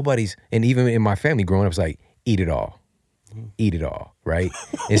 nobody's, and even in my family growing up, it's eat it all. Eat it all, right?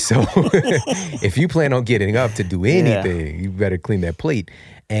 And so if you plan on getting up to do anything, you better clean that plate.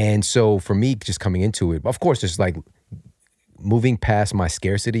 And so for me, just coming into it, of course, just moving past my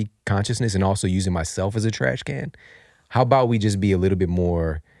scarcity consciousness and also using myself as a trash can, how about we just be a little bit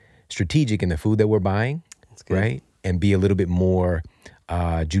more strategic in the food that we're buying, right? And be a little bit more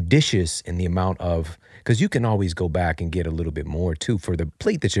judicious in the amount of, because you can always go back and get a little bit more too for the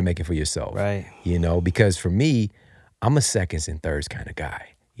plate that you're making for yourself. Right. Because for me, I'm a seconds and thirds kind of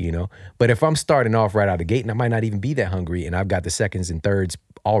guy, But if I'm starting off right out of the gate and I might not even be that hungry and I've got the seconds and thirds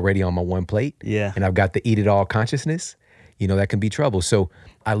already on my one plate, and I've got the eat it all consciousness, that can be trouble. So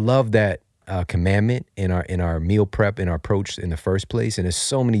I love that commandment in our meal prep, in our approach in the first place. And there's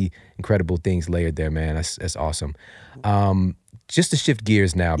so many incredible things layered there, man. That's awesome. Just to shift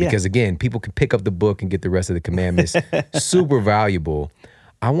gears now, because again, people can pick up the book and get the rest of the commandments. Super valuable.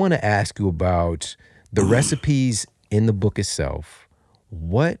 I want to ask you about the recipes in the book itself.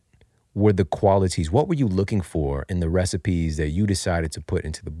 What were the qualities? What were you looking for in the recipes that you decided to put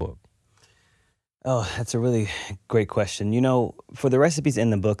into the book? Oh, that's a really great question. For the recipes in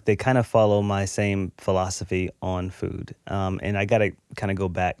the book, they kind of follow my same philosophy on food. And I got to kind of go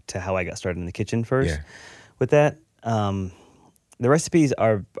back to how I got started in the kitchen first with that. The recipes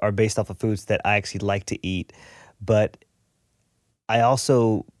are based off of foods that I actually like to eat, but I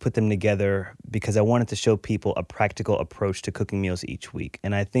also put them together because I wanted to show people a practical approach to cooking meals each week.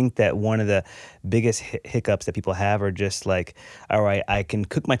 And I think that one of the biggest hiccups that people have are just all right, I can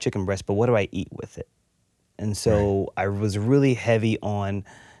cook my chicken breast, but what do I eat with it? And so I was really heavy on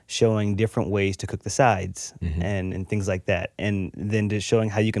showing different ways to cook the sides and things like that. And then just showing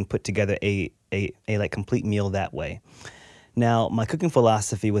how you can put together a complete meal that way. Now, my cooking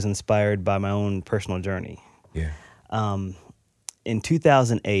philosophy was inspired by my own personal journey. Yeah. in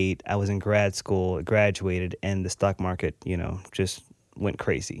 2008, I was in grad school, graduated, and the stock market, just went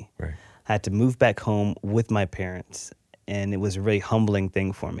crazy. Right. I had to move back home with my parents, and it was a really humbling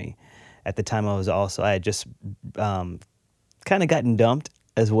thing for me. At the time, I had just kind of gotten dumped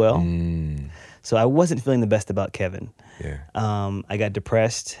as well. So I wasn't feeling the best about Kevin. Yeah. I got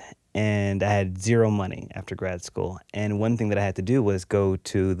depressed, and I had zero money after grad school. And one thing that I had to do was go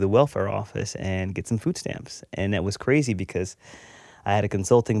to the welfare office and get some food stamps. And that was crazy because I had a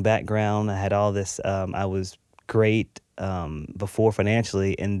consulting background. I had all this. I was great before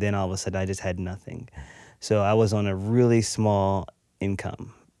financially, and then all of a sudden I just had nothing. So I was on a really small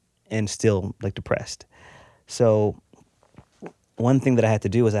income and still depressed. So one thing that I had to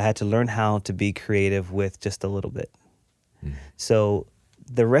do was I had to learn how to be creative with just a little bit. So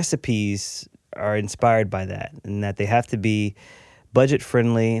the recipes are inspired by that, and that they have to be budget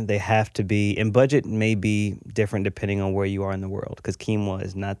friendly. They have to be, and budget may be different depending on where you are in the world, because quinoa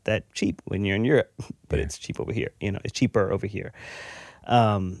is not that cheap when you're in Europe, but it's cheap over here. It's cheaper over here.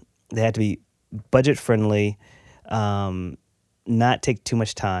 They have to be budget friendly, not take too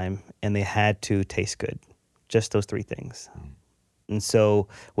much time, and they had to taste good. Just those three things. And so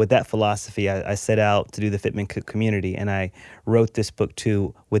with that philosophy, I set out to do the Fitman Cook community, and I wrote this book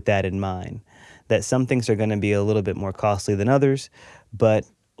too with that in mind, that some things are going to be a little bit more costly than others, but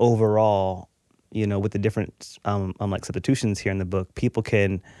overall, with the different substitutions here in the book, people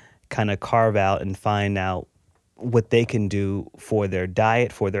can kind of carve out and find out what they can do for their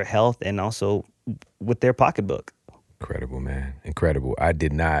diet, for their health, and also with their pocketbook. Incredible, man. Incredible. I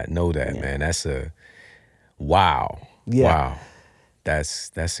did not know that, man. That's wow. Yeah. Wow.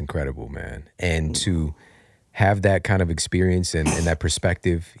 That's incredible, man. And to have that kind of experience and that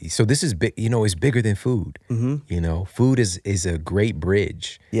perspective. So this is big, it's bigger than food. Food is a great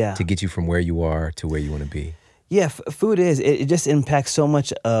bridge to get you from where you are to where you want to be. Yeah, food it just impacts so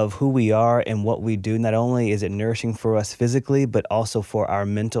much of who we are and what we do. Not only is it nourishing for us physically, but also for our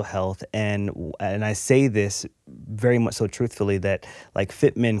mental health. And I say this very much so truthfully, that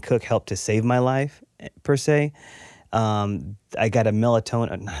Fitman Cook helped to save my life per se. I got I got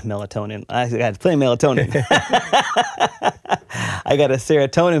plenty of melatonin. I got a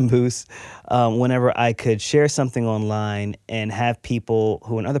serotonin boost whenever I could share something online and have people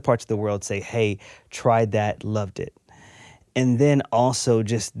who in other parts of the world say, hey, tried that, loved it. And then also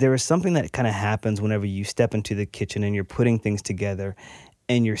there is something that kind of happens whenever you step into the kitchen and you're putting things together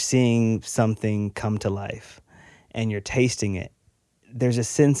and you're seeing something come to life and you're tasting it. There's a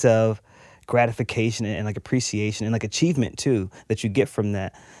sense of gratification and appreciation and achievement too that you get from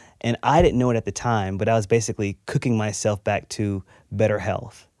that. And I didn't know it at the time, but I was basically cooking myself back to better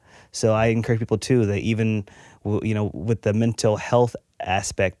health. So I encourage people too that even with the mental health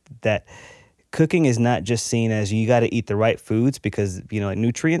aspect, that cooking is not just seen as you got to eat the right foods because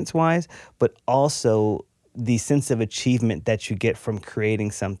nutrients wise, but also the sense of achievement that you get from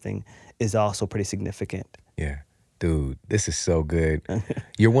creating something is also pretty significant. Yeah. Dude, this is so good.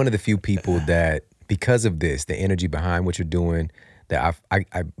 You're one of the few people that, because of this, the energy behind what you're doing, that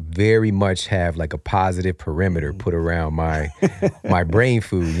I very much have a positive perimeter put around my brain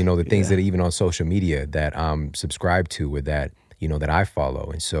food, the things that even on social media that I'm subscribed to or that, that I follow.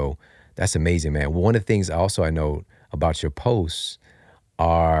 And so that's amazing, man. One of the things also I know about your posts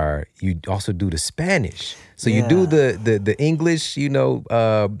are you also do the Spanish. So you do the English,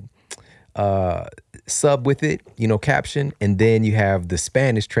 sub with it, caption, and then you have the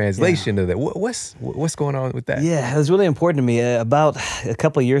Spanish translation of that. What's going on with that? Yeah, it was really important to me. About a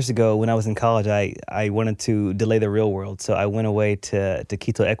couple of years ago when I was in college, I wanted to delay the real world. So I went away to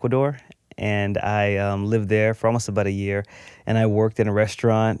Quito, Ecuador, and I lived there for almost about a year. And I worked in a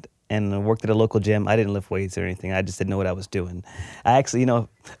restaurant and I worked at a local gym. I didn't lift weights or anything. I just didn't know what I was doing. I actually,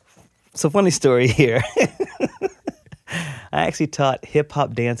 so funny story here. I actually taught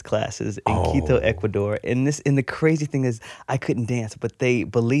hip-hop dance classes in Quito, Ecuador. And the crazy thing is I couldn't dance, but they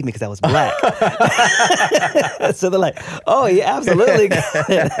believed me because I was black. So they're like, oh, yeah, absolutely.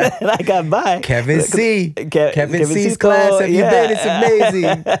 And I got by. Kevin C. Kevin C's class. Have you been? It's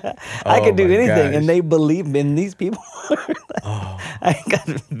amazing. I could do anything. Gosh. And they believed me. And these people, I got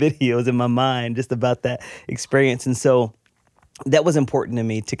videos in my mind just about that experience. And so that was important to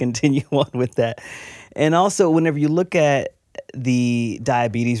me to continue on with that. And also, whenever you look at the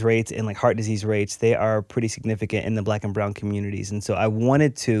diabetes rates and heart disease rates, they are pretty significant in the Black and brown communities. And so I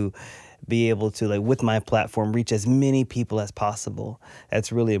wanted to be able to, with my platform, reach as many people as possible.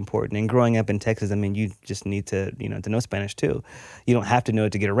 That's really important. And growing up in Texas, you just need to, to know Spanish too. You don't have to know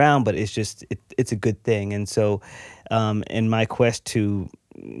it to get around, but it's just, it's a good thing. And so in my quest to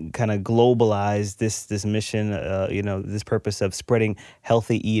kind of globalize this mission, this purpose of spreading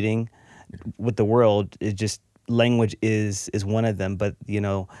healthy eating with the world. It just, language is one of them. But,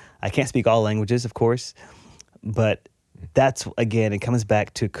 I can't speak all languages, of course. But that's, again, it comes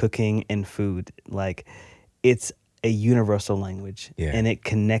back to cooking and food. Like, it's a universal language, and it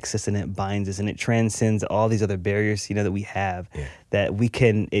connects us and it binds us and it transcends all these other barriers, that we have, that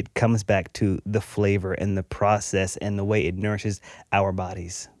it comes back to the flavor and the process and the way it nourishes our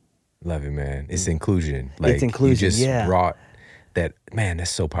bodies. Love it, man. It's inclusion. It's inclusion, you just brought that, man, that's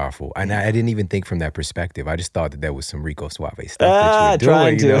so powerful. And I didn't even think from that perspective. I just thought that was some Rico Suave stuff that you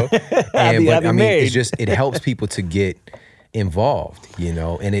were doing, it helps people to get involved,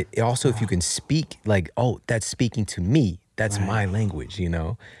 and it also, if you can speak like, oh, that's speaking to me, that's my language,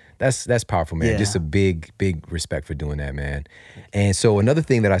 that's powerful, man. Just a big respect for doing that, man. And so another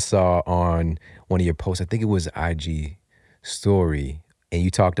thing that I saw on one of your posts, I think it was IG story, and you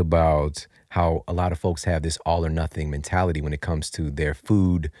talked about how a lot of folks have this all or nothing mentality when it comes to their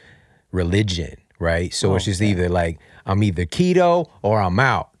food religion, right? So it's just either like, I'm either keto or I'm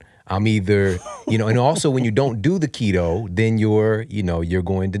out. I'm either, and also when you don't do the keto, then you're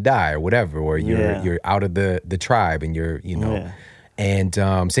going to die or whatever, or you're out of the tribe and you're,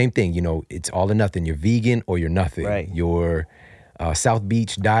 and same thing, it's all or nothing. You're vegan or you're nothing. Right. You're South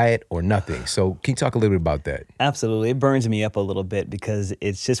Beach diet or nothing. So can you talk a little bit about that? Absolutely. It burns me up a little bit because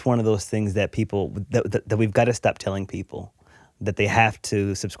it's just one of those things that people, that we've got to stop telling people that they have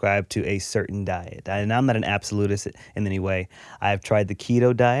to subscribe to a certain diet. And I'm not an absolutist in any way. I've tried the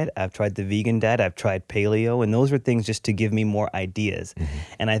keto diet, I've tried the vegan diet, I've tried paleo, and those are things just to give me more ideas. Mm-hmm.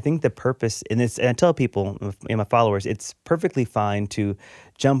 And I think the purpose, and I tell people, my followers, it's perfectly fine to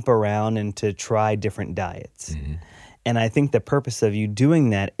jump around and to try different diets. Mm-hmm. And I think the purpose of you doing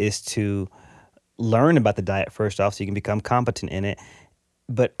that is to learn about the diet first off so you can become competent in it,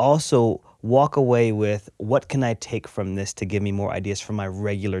 but also walk away with, what can I take from this to give me more ideas for my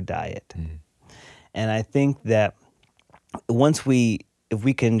regular diet? Mm-hmm. And I think that if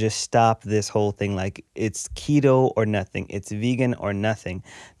we can just stop this whole thing, like it's keto or nothing, it's vegan or nothing,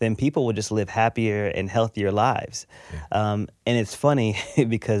 then people will just live happier and healthier lives. Yeah. And it's funny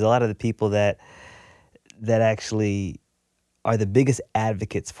because a lot of the people that actually are the biggest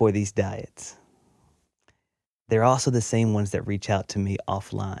advocates for these diets, they're also the same ones that reach out to me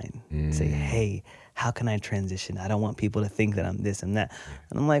offline and say, hey, how can I transition? I don't want people to think that I'm this and that.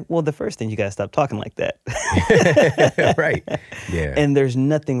 And I'm like, well, the first thing, you got to stop talking like that. Right. Yeah. And there's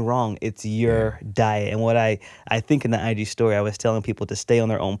nothing wrong. It's your diet. And what I think in the IG story, I was telling people to stay on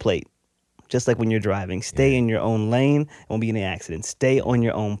their own plate. Just like when you're driving, stay in your own lane, won't be any accidents. Stay on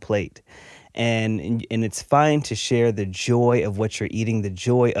your own plate. And it's fine to share the joy of what you're eating, the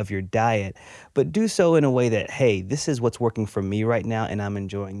joy of your diet, but do so in a way that, hey, this is what's working for me right now, and I'm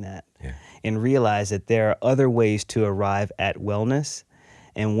enjoying that. Yeah. And realize that there are other ways to arrive at wellness.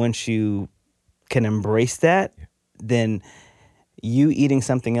 And once you can embrace that, then you eating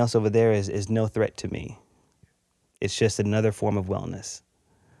something else over there is no threat to me. It's just another form of wellness.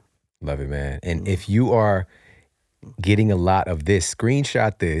 Love it, man. And if you are getting a lot of this,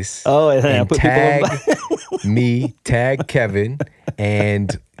 screenshot this and tag me, tag Kevin,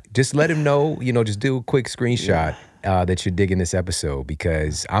 and just let him know, just do a quick screenshot that you're digging this episode,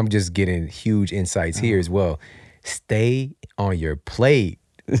 because I'm just getting huge insights here as well. Stay on your plate.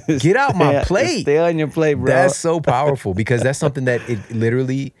 Get out my plate. Stay on your plate, bro. That's so powerful, because that's something that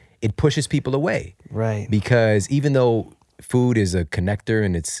it pushes people away. Right. Because even though food is a connector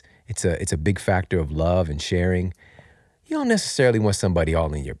and it's a big factor of love and sharing, you don't necessarily want somebody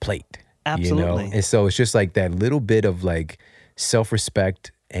all in your plate. Absolutely. And so it's just like that little bit of like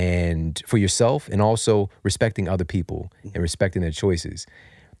self-respect and for yourself, and also respecting other people and respecting their choices.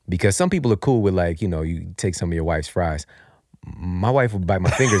 Because some people are cool with like, you take some of your wife's fries. My wife will bite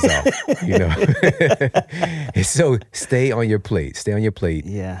my fingers off, And so stay on your plate. Stay on your plate.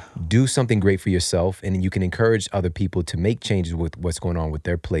 Yeah. Do something great for yourself, and you can encourage other people to make changes with what's going on with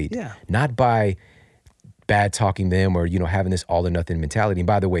their plate. Yeah. Not by bad talking them or, having this all or nothing mentality. And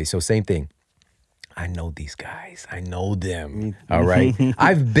by the way, so same thing. I know these guys. I know them. All right.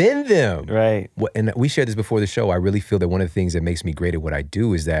 I've been them. Right. And we shared this before the show. I really feel that one of the things that makes me great at what I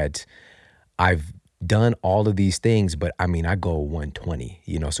do is that I've done all of these things, but I go 120,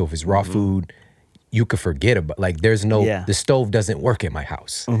 so if it's raw food, you could forget about, like, there's no, the stove doesn't work at my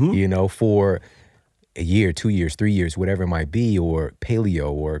house, for a year, 2 years, 3 years, whatever it might be, or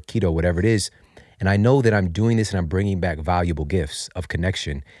paleo or keto, whatever it is. And I know that I'm doing this and I'm bringing back valuable gifts of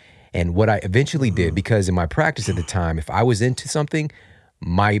connection. And what I eventually did, because in my practice at the time, if I was into something,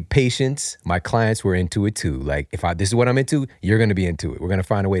 my patients, my clients were into it too. Like, this is what I'm into, you're going to be into it. We're going to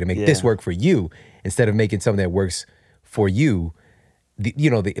find a way to make this work for you instead of making something that works for you,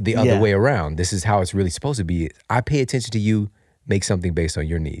 the other way around. This is how it's really supposed to be. I pay attention to you, make something based on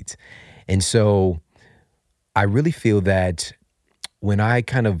your needs. And so I really feel that when I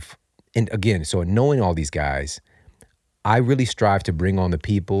so knowing all these guys, I really strive to bring on the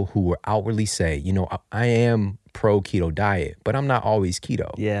people who will outwardly say, I am pro keto diet, but I'm not always keto.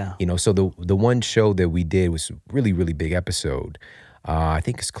 Yeah. So the one show that we did was really, really big episode. I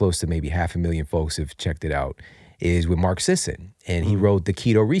think it's close to maybe 500,000 folks have checked it out, is with Mark Sisson. And he wrote the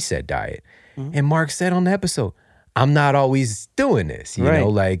Keto Reset Diet. And Mark said on the episode, I'm not always doing this, you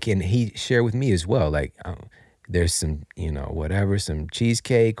know, and he shared with me as well, like, there's some, some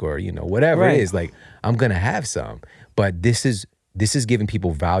cheesecake or, whatever it is, like, I'm going to have some. But this is giving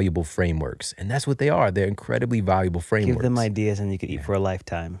people valuable frameworks. And that's what they are. They're incredibly valuable frameworks. Give them ideas and you could eat for a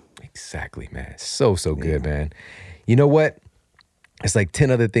lifetime. Exactly, man. So good, man. You know what? It's like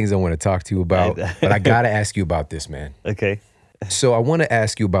 10 other things I want to talk to you about, but I got to ask you about this, man. Okay. So I want to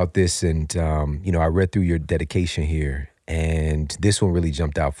ask you about this. And, I read through your dedication here, and this one really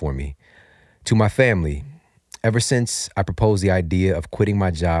jumped out for me. To my family, ever since I proposed the idea of quitting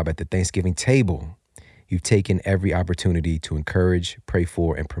my job at the Thanksgiving table, you've taken every opportunity to encourage, pray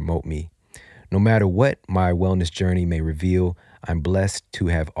for, and promote me. No matter what my wellness journey may reveal, I'm blessed to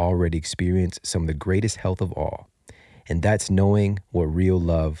have already experienced some of the greatest health of all. And that's knowing what real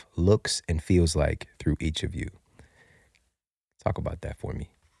love looks and feels like through each of you. Talk about that for me.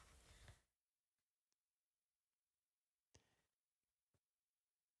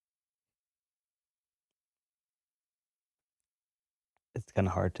 It's kind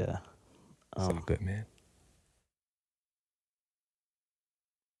of hard to... It's all good, man.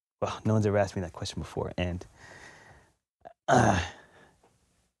 Well, no one's ever asked me that question before. And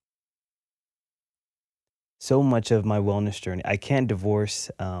so much of my wellness journey, I can't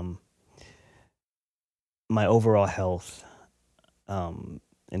divorce my overall health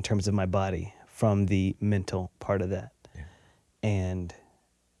in terms of my body from the mental part of that. Yeah. And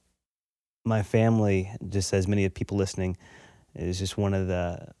my family, just as many of people listening, is just one of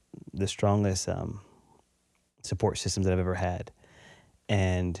the strongest support systems that I've ever had.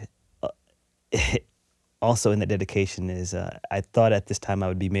 And also in that dedication is I thought at this time I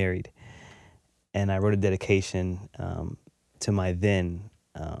would be married. And I wrote a dedication to my then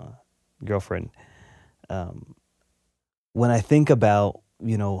girlfriend. When I think about,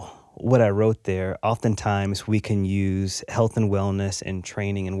 what I wrote there, oftentimes we can use health and wellness and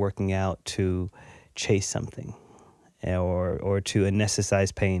training and working out to chase something or to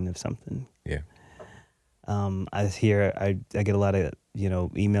anesthetize pain of something. Yeah. I get a lot of,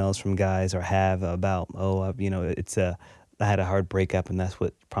 emails from guys or have about, I had a hard breakup and that's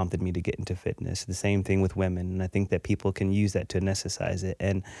what prompted me to get into fitness. The same thing with women. And I think that people can use that to anesthetize it.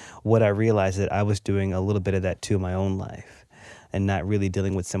 And what I realized that I was doing a little bit of that too in my own life and not really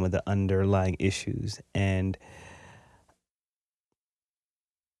dealing with some of the underlying issues. And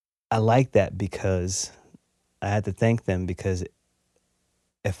I like that because I had to thank them, because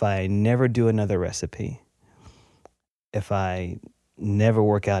if I never do another recipe, if I never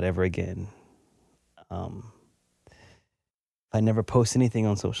work out ever again, if I never post anything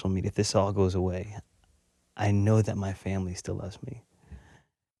on social media, if this all goes away, I know that my family still loves me.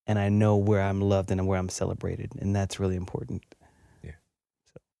 And I know where I'm loved and where I'm celebrated. And that's really important. Yeah.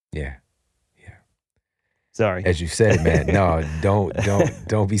 Yeah. Yeah. Sorry. As you said, man, no,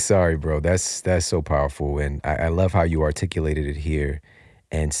 don't be sorry, bro. That's so powerful. And I love how you articulated it here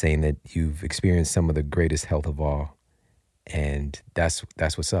and saying that you've experienced some of the greatest health of all. And that's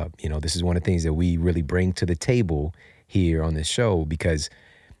what's up. This is one of the things that we really bring to the table here on this show, because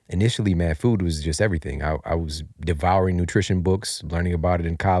initially, man, food was just everything. I was devouring nutrition books, learning about it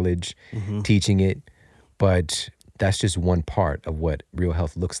in college, teaching it. But that's just one part of what real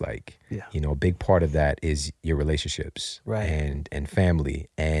health looks like. Yeah. A big part of that is your relationships, right, and family.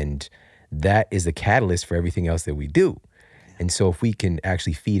 And that is the catalyst for everything else that we do. And so if we can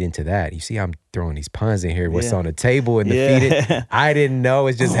actually feed into that, you see I'm throwing these puns in here, what's on the table and the feed it. I didn't know,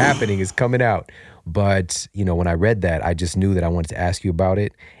 it's just happening, it's coming out. But, when I read that, I just knew that I wanted to ask you about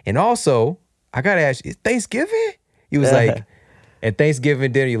it. And also, I got to ask you, is Thanksgiving? He was like, at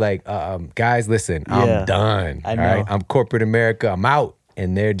Thanksgiving dinner, you're like, guys, listen, I'm done. I know. All right? I'm corporate America, I'm out.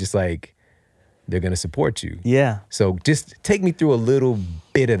 And they're just like, they're going to support you. Yeah. So just take me through a little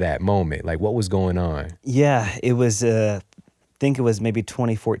bit of that moment. Like, what was going on? Yeah, it was, I think it was maybe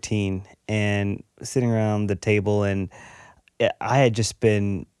 2014, and sitting around the table, and I had just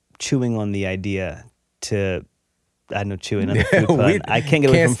been chewing on the idea to I know chewing on the food pun. I can't get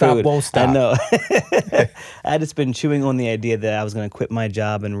away from stop, food. Won't stop. I know. I had just been chewing on the idea that I was going to quit my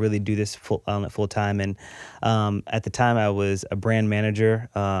job and really do this full time. And at the time, I was a brand manager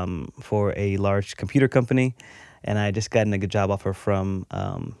for a large computer company, and I just gotten a good job offer from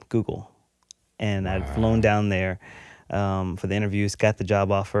Google, and I'd flown down there for the interviews, got the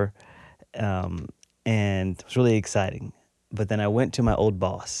job offer, and it was really exciting. But then I went to my old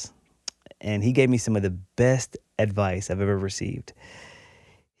boss, and he gave me some of the best advice I've ever received.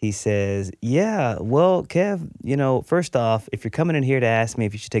 He says, yeah, well, Kev, first off, if you're coming in here to ask me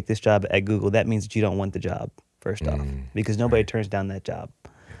if you should take this job at Google, that means that you don't want the job, first off, because nobody turns down that job.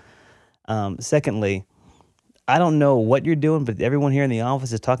 Secondly, I don't know what you're doing, but everyone here in the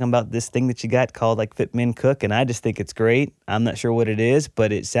office is talking about this thing that you got called like Fit Men Cook, and I just think it's great. I'm not sure what it is,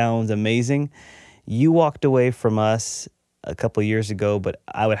 but it sounds amazing. You walked away from us a couple of years ago, but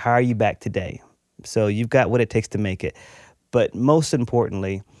I would hire you back today. So you've got what it takes to make it. But most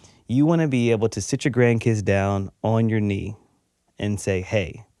importantly, you want to be able to sit your grandkids down on your knee and say,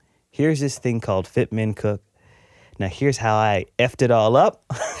 hey, here's this thing called Fit Men Cook. Now here's how I effed it all up.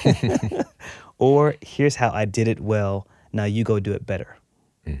 Or here's how I did it well. Now you go do it better.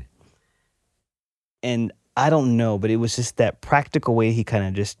 And I don't know, but it was just that practical way he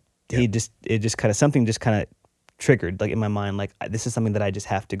kind of something just kind of triggered like in my mind, like this is something that I just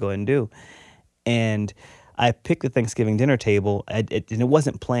have to go and do. And I picked the Thanksgiving dinner table, and it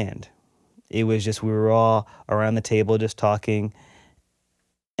wasn't planned. It was just, we were all around the table just talking,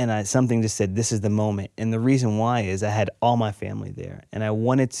 and something just said, this is the moment. And the reason why is I had all my family there, and I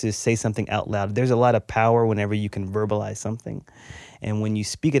wanted to say something out loud. There's a lot of power whenever you can verbalize something. And when you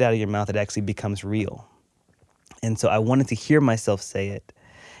speak it out of your mouth, it actually becomes real. And so I wanted to hear myself say it.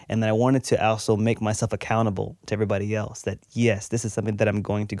 And then I wanted to also make myself accountable to everybody else that, yes, this is something that I'm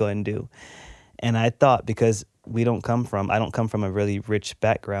going to go and do. And I thought, because I don't come from a really rich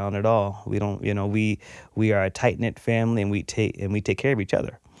background at all. We don't, we are a tight-knit family, and we take care of each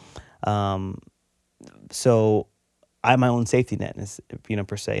other. So I'm my own safety net,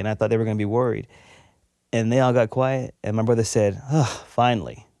 per se. And I thought they were going to be worried. And they all got quiet. And my brother said, oh,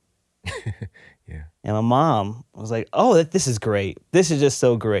 finally. Yeah. And my mom was like, oh, this is great. This is just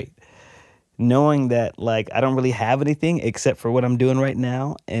so great. Knowing that, like, I don't really have anything except for what I'm doing right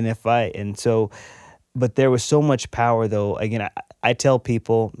now. But there was so much power, though. Again, I tell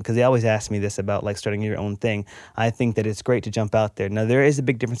people, because they always ask me this about, like, starting your own thing. I think that it's great to jump out there. Now, there is a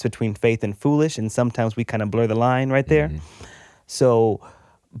big difference between faith and foolish, and sometimes we kind of blur the line right there. So,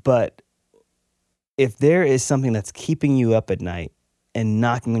 but if there is something that's keeping you up at night and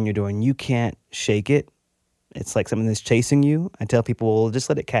knocking on your door and you can't shake it, it's like something that's chasing you, I tell people, well, just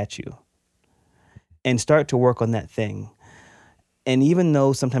let it catch you and start to work on that thing. And even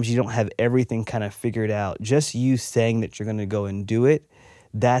though sometimes you don't have everything kind of figured out, just you saying that you're going to go and do it,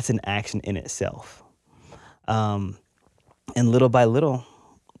 that's an action in itself. And little by little,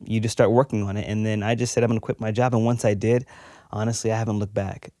 you just start working on it. And then I just said, I'm going to quit my job. And once I did, honestly, I haven't looked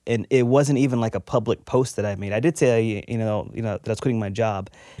back. And it wasn't even like a public post that I made. I did say, that I was quitting my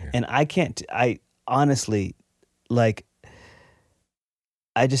job. Yeah. And I honestly, like,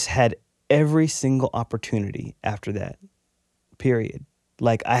 I just had every single opportunity after that, period.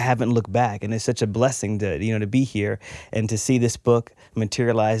 Like, I haven't looked back, and it's such a blessing to be here and to see this book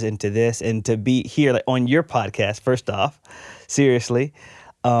materialize into this, and to be here, like, on your podcast. First off, seriously,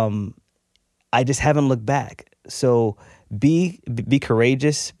 I just haven't looked back. So be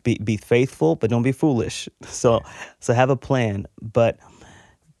courageous, be faithful, but don't be foolish. So have a plan, but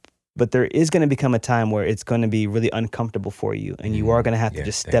there is going to become a time where it's going to be really uncomfortable for you, and you are going to have to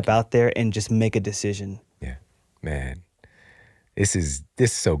just step out there and just make a decision. Yeah, man. This is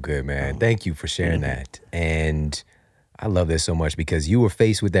so good, man. Thank you for sharing that. And I love this so much, because you were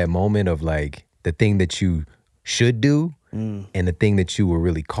faced with that moment of, like, the thing that you should do and the thing that you were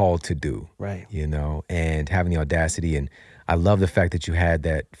really called to do. Right. And having the audacity. And I love the fact that you had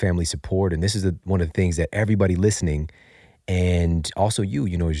that family support. And this is one of the things that everybody listening, and also you,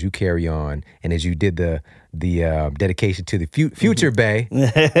 as you carry on, and as you did the dedication to the future Bay in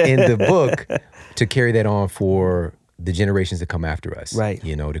the book, to carry that on for the generations that come after us, right?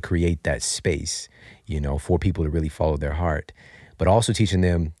 To create that space, for people to really follow their heart, but also teaching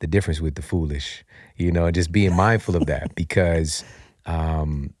them the difference with the foolish, and just being mindful of that, because,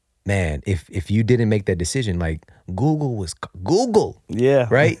 man, if you didn't make that decision, like Google, yeah,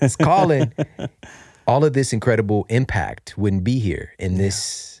 right? It's calling. All of this incredible impact wouldn't be here in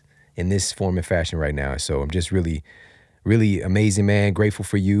this form and fashion right now. So I'm just really, really amazing, man. Grateful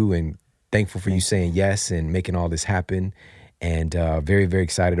for you, and thankful for you saying yes and making all this happen. And very, very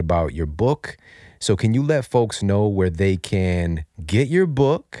excited about your book. So can you let folks know where they can get your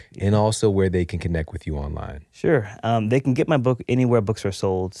book and also where they can connect with you online? Sure. They can get my book anywhere books are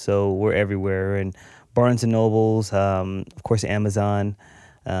sold. So we're everywhere. And Barnes & Nobles, of course, Amazon.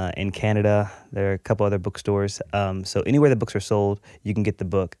 In Canada, there are a couple other bookstores. So anywhere the books are sold, you can get the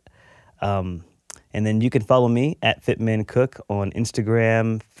book. And then you can follow me at Fitman Cook on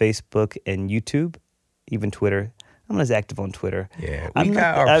Instagram, Facebook, and YouTube, even Twitter. I'm not as active on Twitter. Yeah, we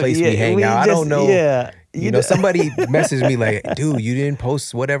got our place we hang out. I don't know. Yeah, somebody messaged me like, dude, you didn't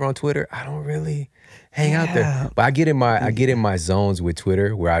post whatever on Twitter. I don't really hang out there. But I get in my zones with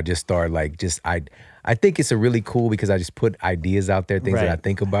Twitter where I just start I think it's a really cool because I just put ideas out there, things that I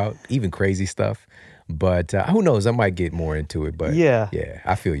think about, even crazy stuff. But who knows? I might get more into it. But yeah,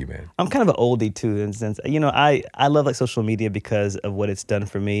 I feel you, man. I'm kind of an oldie too, in the sense, I love like social media because of what it's done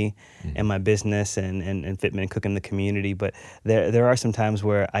for me and my business and Fitman Cook in the community. But there are some times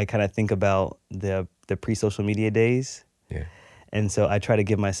where I kind of think about the pre-social media days. Yeah. And so I try to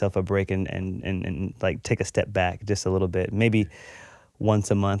give myself a break and like take a step back just a little bit, maybe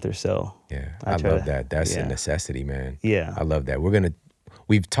once a month or so. Yeah, I love that. That's a necessity, man. Yeah. I love that.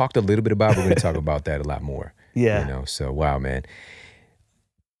 We've talked a little bit about it, we're going to talk about that a lot more. Yeah. So wow, man.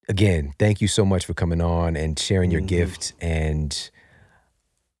 Again, thank you so much for coming on and sharing your gift. And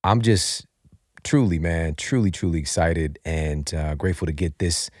I'm just truly excited and grateful to get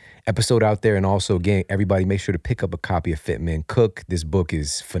this episode out there. And also, again, everybody make sure to pick up a copy of Fitman Cook. This book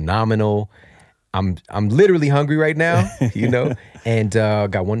is phenomenal. I'm literally hungry right now, and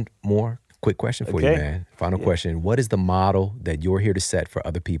got one more quick question for you, man. Final question. What is the model that you're here to set for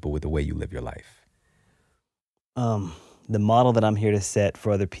other people with the way you live your life? The model that I'm here to set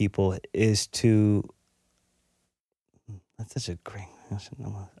for other people is to, that's such a great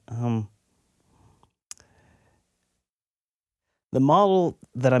question. The model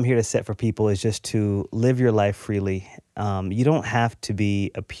that I'm here to set for people is just to live your life freely. You don't have to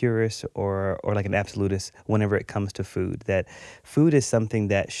be a purist or like an absolutist whenever it comes to food. That food is something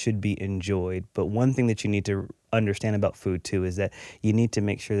that should be enjoyed. But one thing that you need to understand about food too is that you need to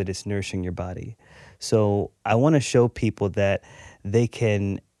make sure that it's nourishing your body. So I want to show people that they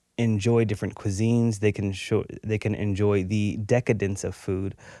can enjoy different cuisines. They can enjoy the decadence of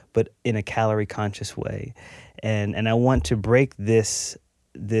food, but in a calorie conscious way. And I want to break this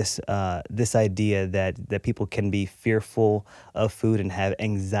idea that people can be fearful of food and have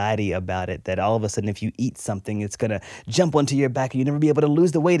anxiety about it, that all of a sudden if you eat something, it's going to jump onto your back and you'll never be able to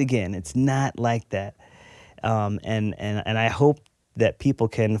lose the weight again. It's not like that. And I hope that people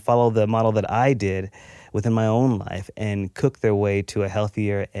can follow the model that I did within my own life and cook their way to a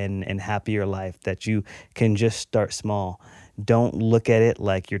healthier and happier life, that you can just start small. Don't look at it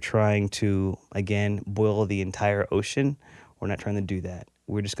like you're trying to, again, boil the entire ocean. We're not trying to do that.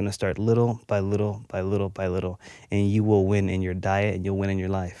 We're just going to start little by little by little by little, and you will win in your diet and you'll win in your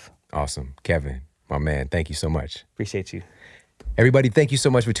life. Awesome. Kevin, my man, thank you so much. Appreciate you. Everybody, thank you so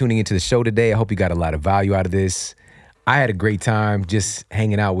much for tuning into the show today. I hope you got a lot of value out of this. I had a great time just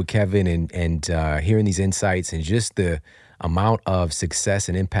hanging out with Kevin and hearing these insights and just the amount of success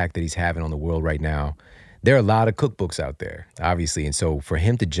and impact that he's having on the world right now. There are a lot of cookbooks out there, obviously. And so for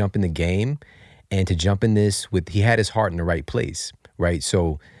him to jump in the game and to jump in this he had his heart in the right place, right?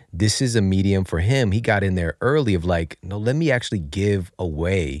 So this is a medium for him. He got in there early of like, no, let me actually give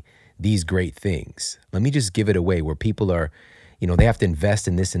away these great things. Let me just give it away where people are, they have to invest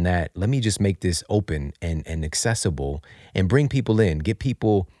in this and that. Let me just make this open and accessible and bring people in, get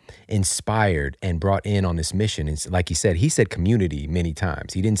people inspired and brought in on this mission. And like he said community many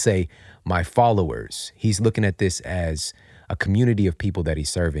times. He didn't say my followers. He's looking at this as a community of people that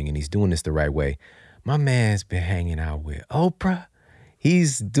he's serving, and he's doing this the right way. My man's been hanging out with Oprah.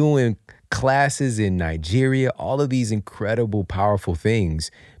 He's doing classes in Nigeria, all of these incredible, powerful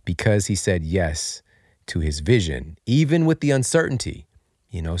things because he said yes to his vision, even with the uncertainty,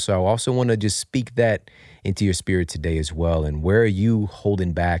 So I also want to just speak that into your spirit today as well. And where are you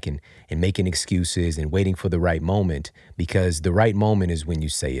holding back and making excuses and waiting for the right moment? Because the right moment is when you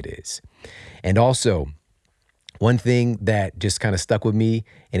say it is. And also, one thing that just kind of stuck with me,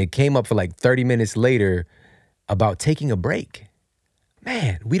 and it came up for like 30 minutes later, about taking a break.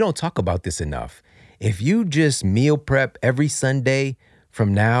 Man, we don't talk about this enough. If you just meal prep every Sunday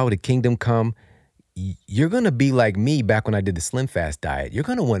from now to kingdom come, you're going to be like me back when I did the Slim Fast diet. You're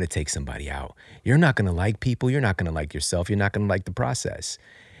going to want to take somebody out. You're not going to like people. You're not going to like yourself. You're not going to like the process.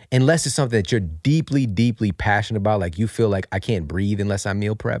 Unless it's something that you're deeply, deeply passionate about, like you feel like I can't breathe unless I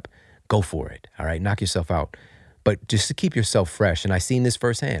meal prep, go for it. All right, knock yourself out. But just to keep yourself fresh. And I seen this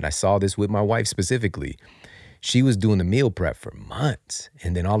firsthand. I saw this with my wife specifically. She was doing the meal prep for months.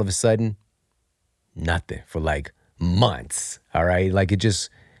 And then all of a sudden, nothing for like months. All right. Like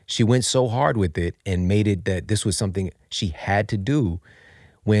she went so hard with it and made it that this was something she had to do,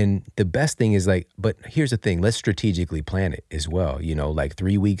 when the best thing is like, but here's the thing, let's strategically plan it as well. Like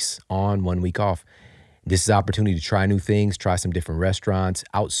 3 weeks on, 1 week off. This is an opportunity to try new things, try some different restaurants,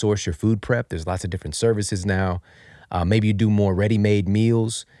 outsource your food prep. There's lots of different services now. Maybe you do more ready-made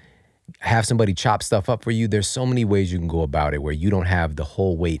meals, have somebody chop stuff up for you. There's so many ways you can go about it where you don't have the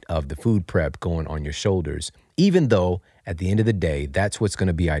whole weight of the food prep going on your shoulders, even though at the end of the day, that's what's going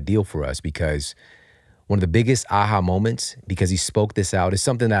to be ideal for us, because one of the biggest aha moments, because he spoke this out, is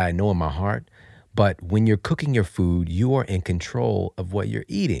something that I know in my heart. But when you're cooking your food, you are in control of what you're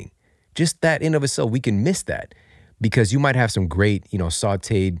eating. Just that in of itself, we can miss that, because you might have some great,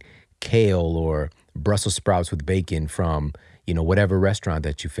 sauteed kale or Brussels sprouts with bacon from, whatever restaurant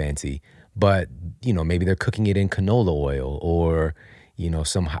that you fancy. But, maybe they're cooking it in canola oil or,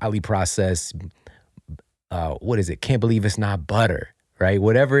 some highly processed, can't believe it's not butter, right?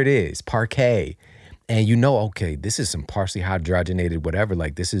 Whatever it is, parquet. And okay, this is some partially hydrogenated whatever,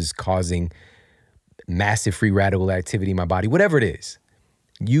 like this is causing massive free radical activity in my body, whatever it is.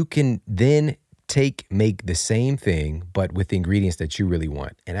 You can then make the same thing, but with the ingredients that you really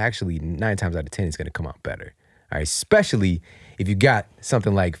want. And actually 9 times out of 10, it's going to come out better. All right. Especially if you got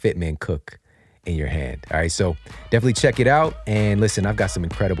something like Fitman Cook in your hand. All right. So definitely check it out. And listen, I've got some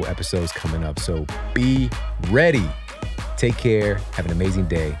incredible episodes coming up. So be ready. Take care. Have an amazing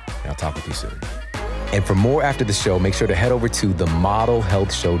day. And I'll talk with you soon. And for more after the show, make sure to head over to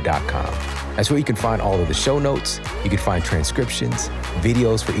themodelhealthshow.com. That's where you can find all of the show notes. You can find transcriptions,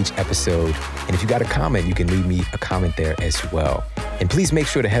 videos for each episode. And if you got a comment, you can leave me a comment there as well. And please make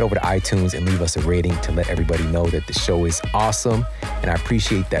sure to head over to iTunes and leave us a rating to let everybody know that the show is awesome. And I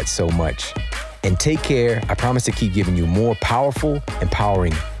appreciate that so much. And take care. I promise to keep giving you more powerful,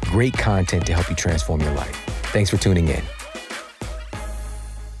 empowering, great content to help you transform your life. Thanks for tuning in.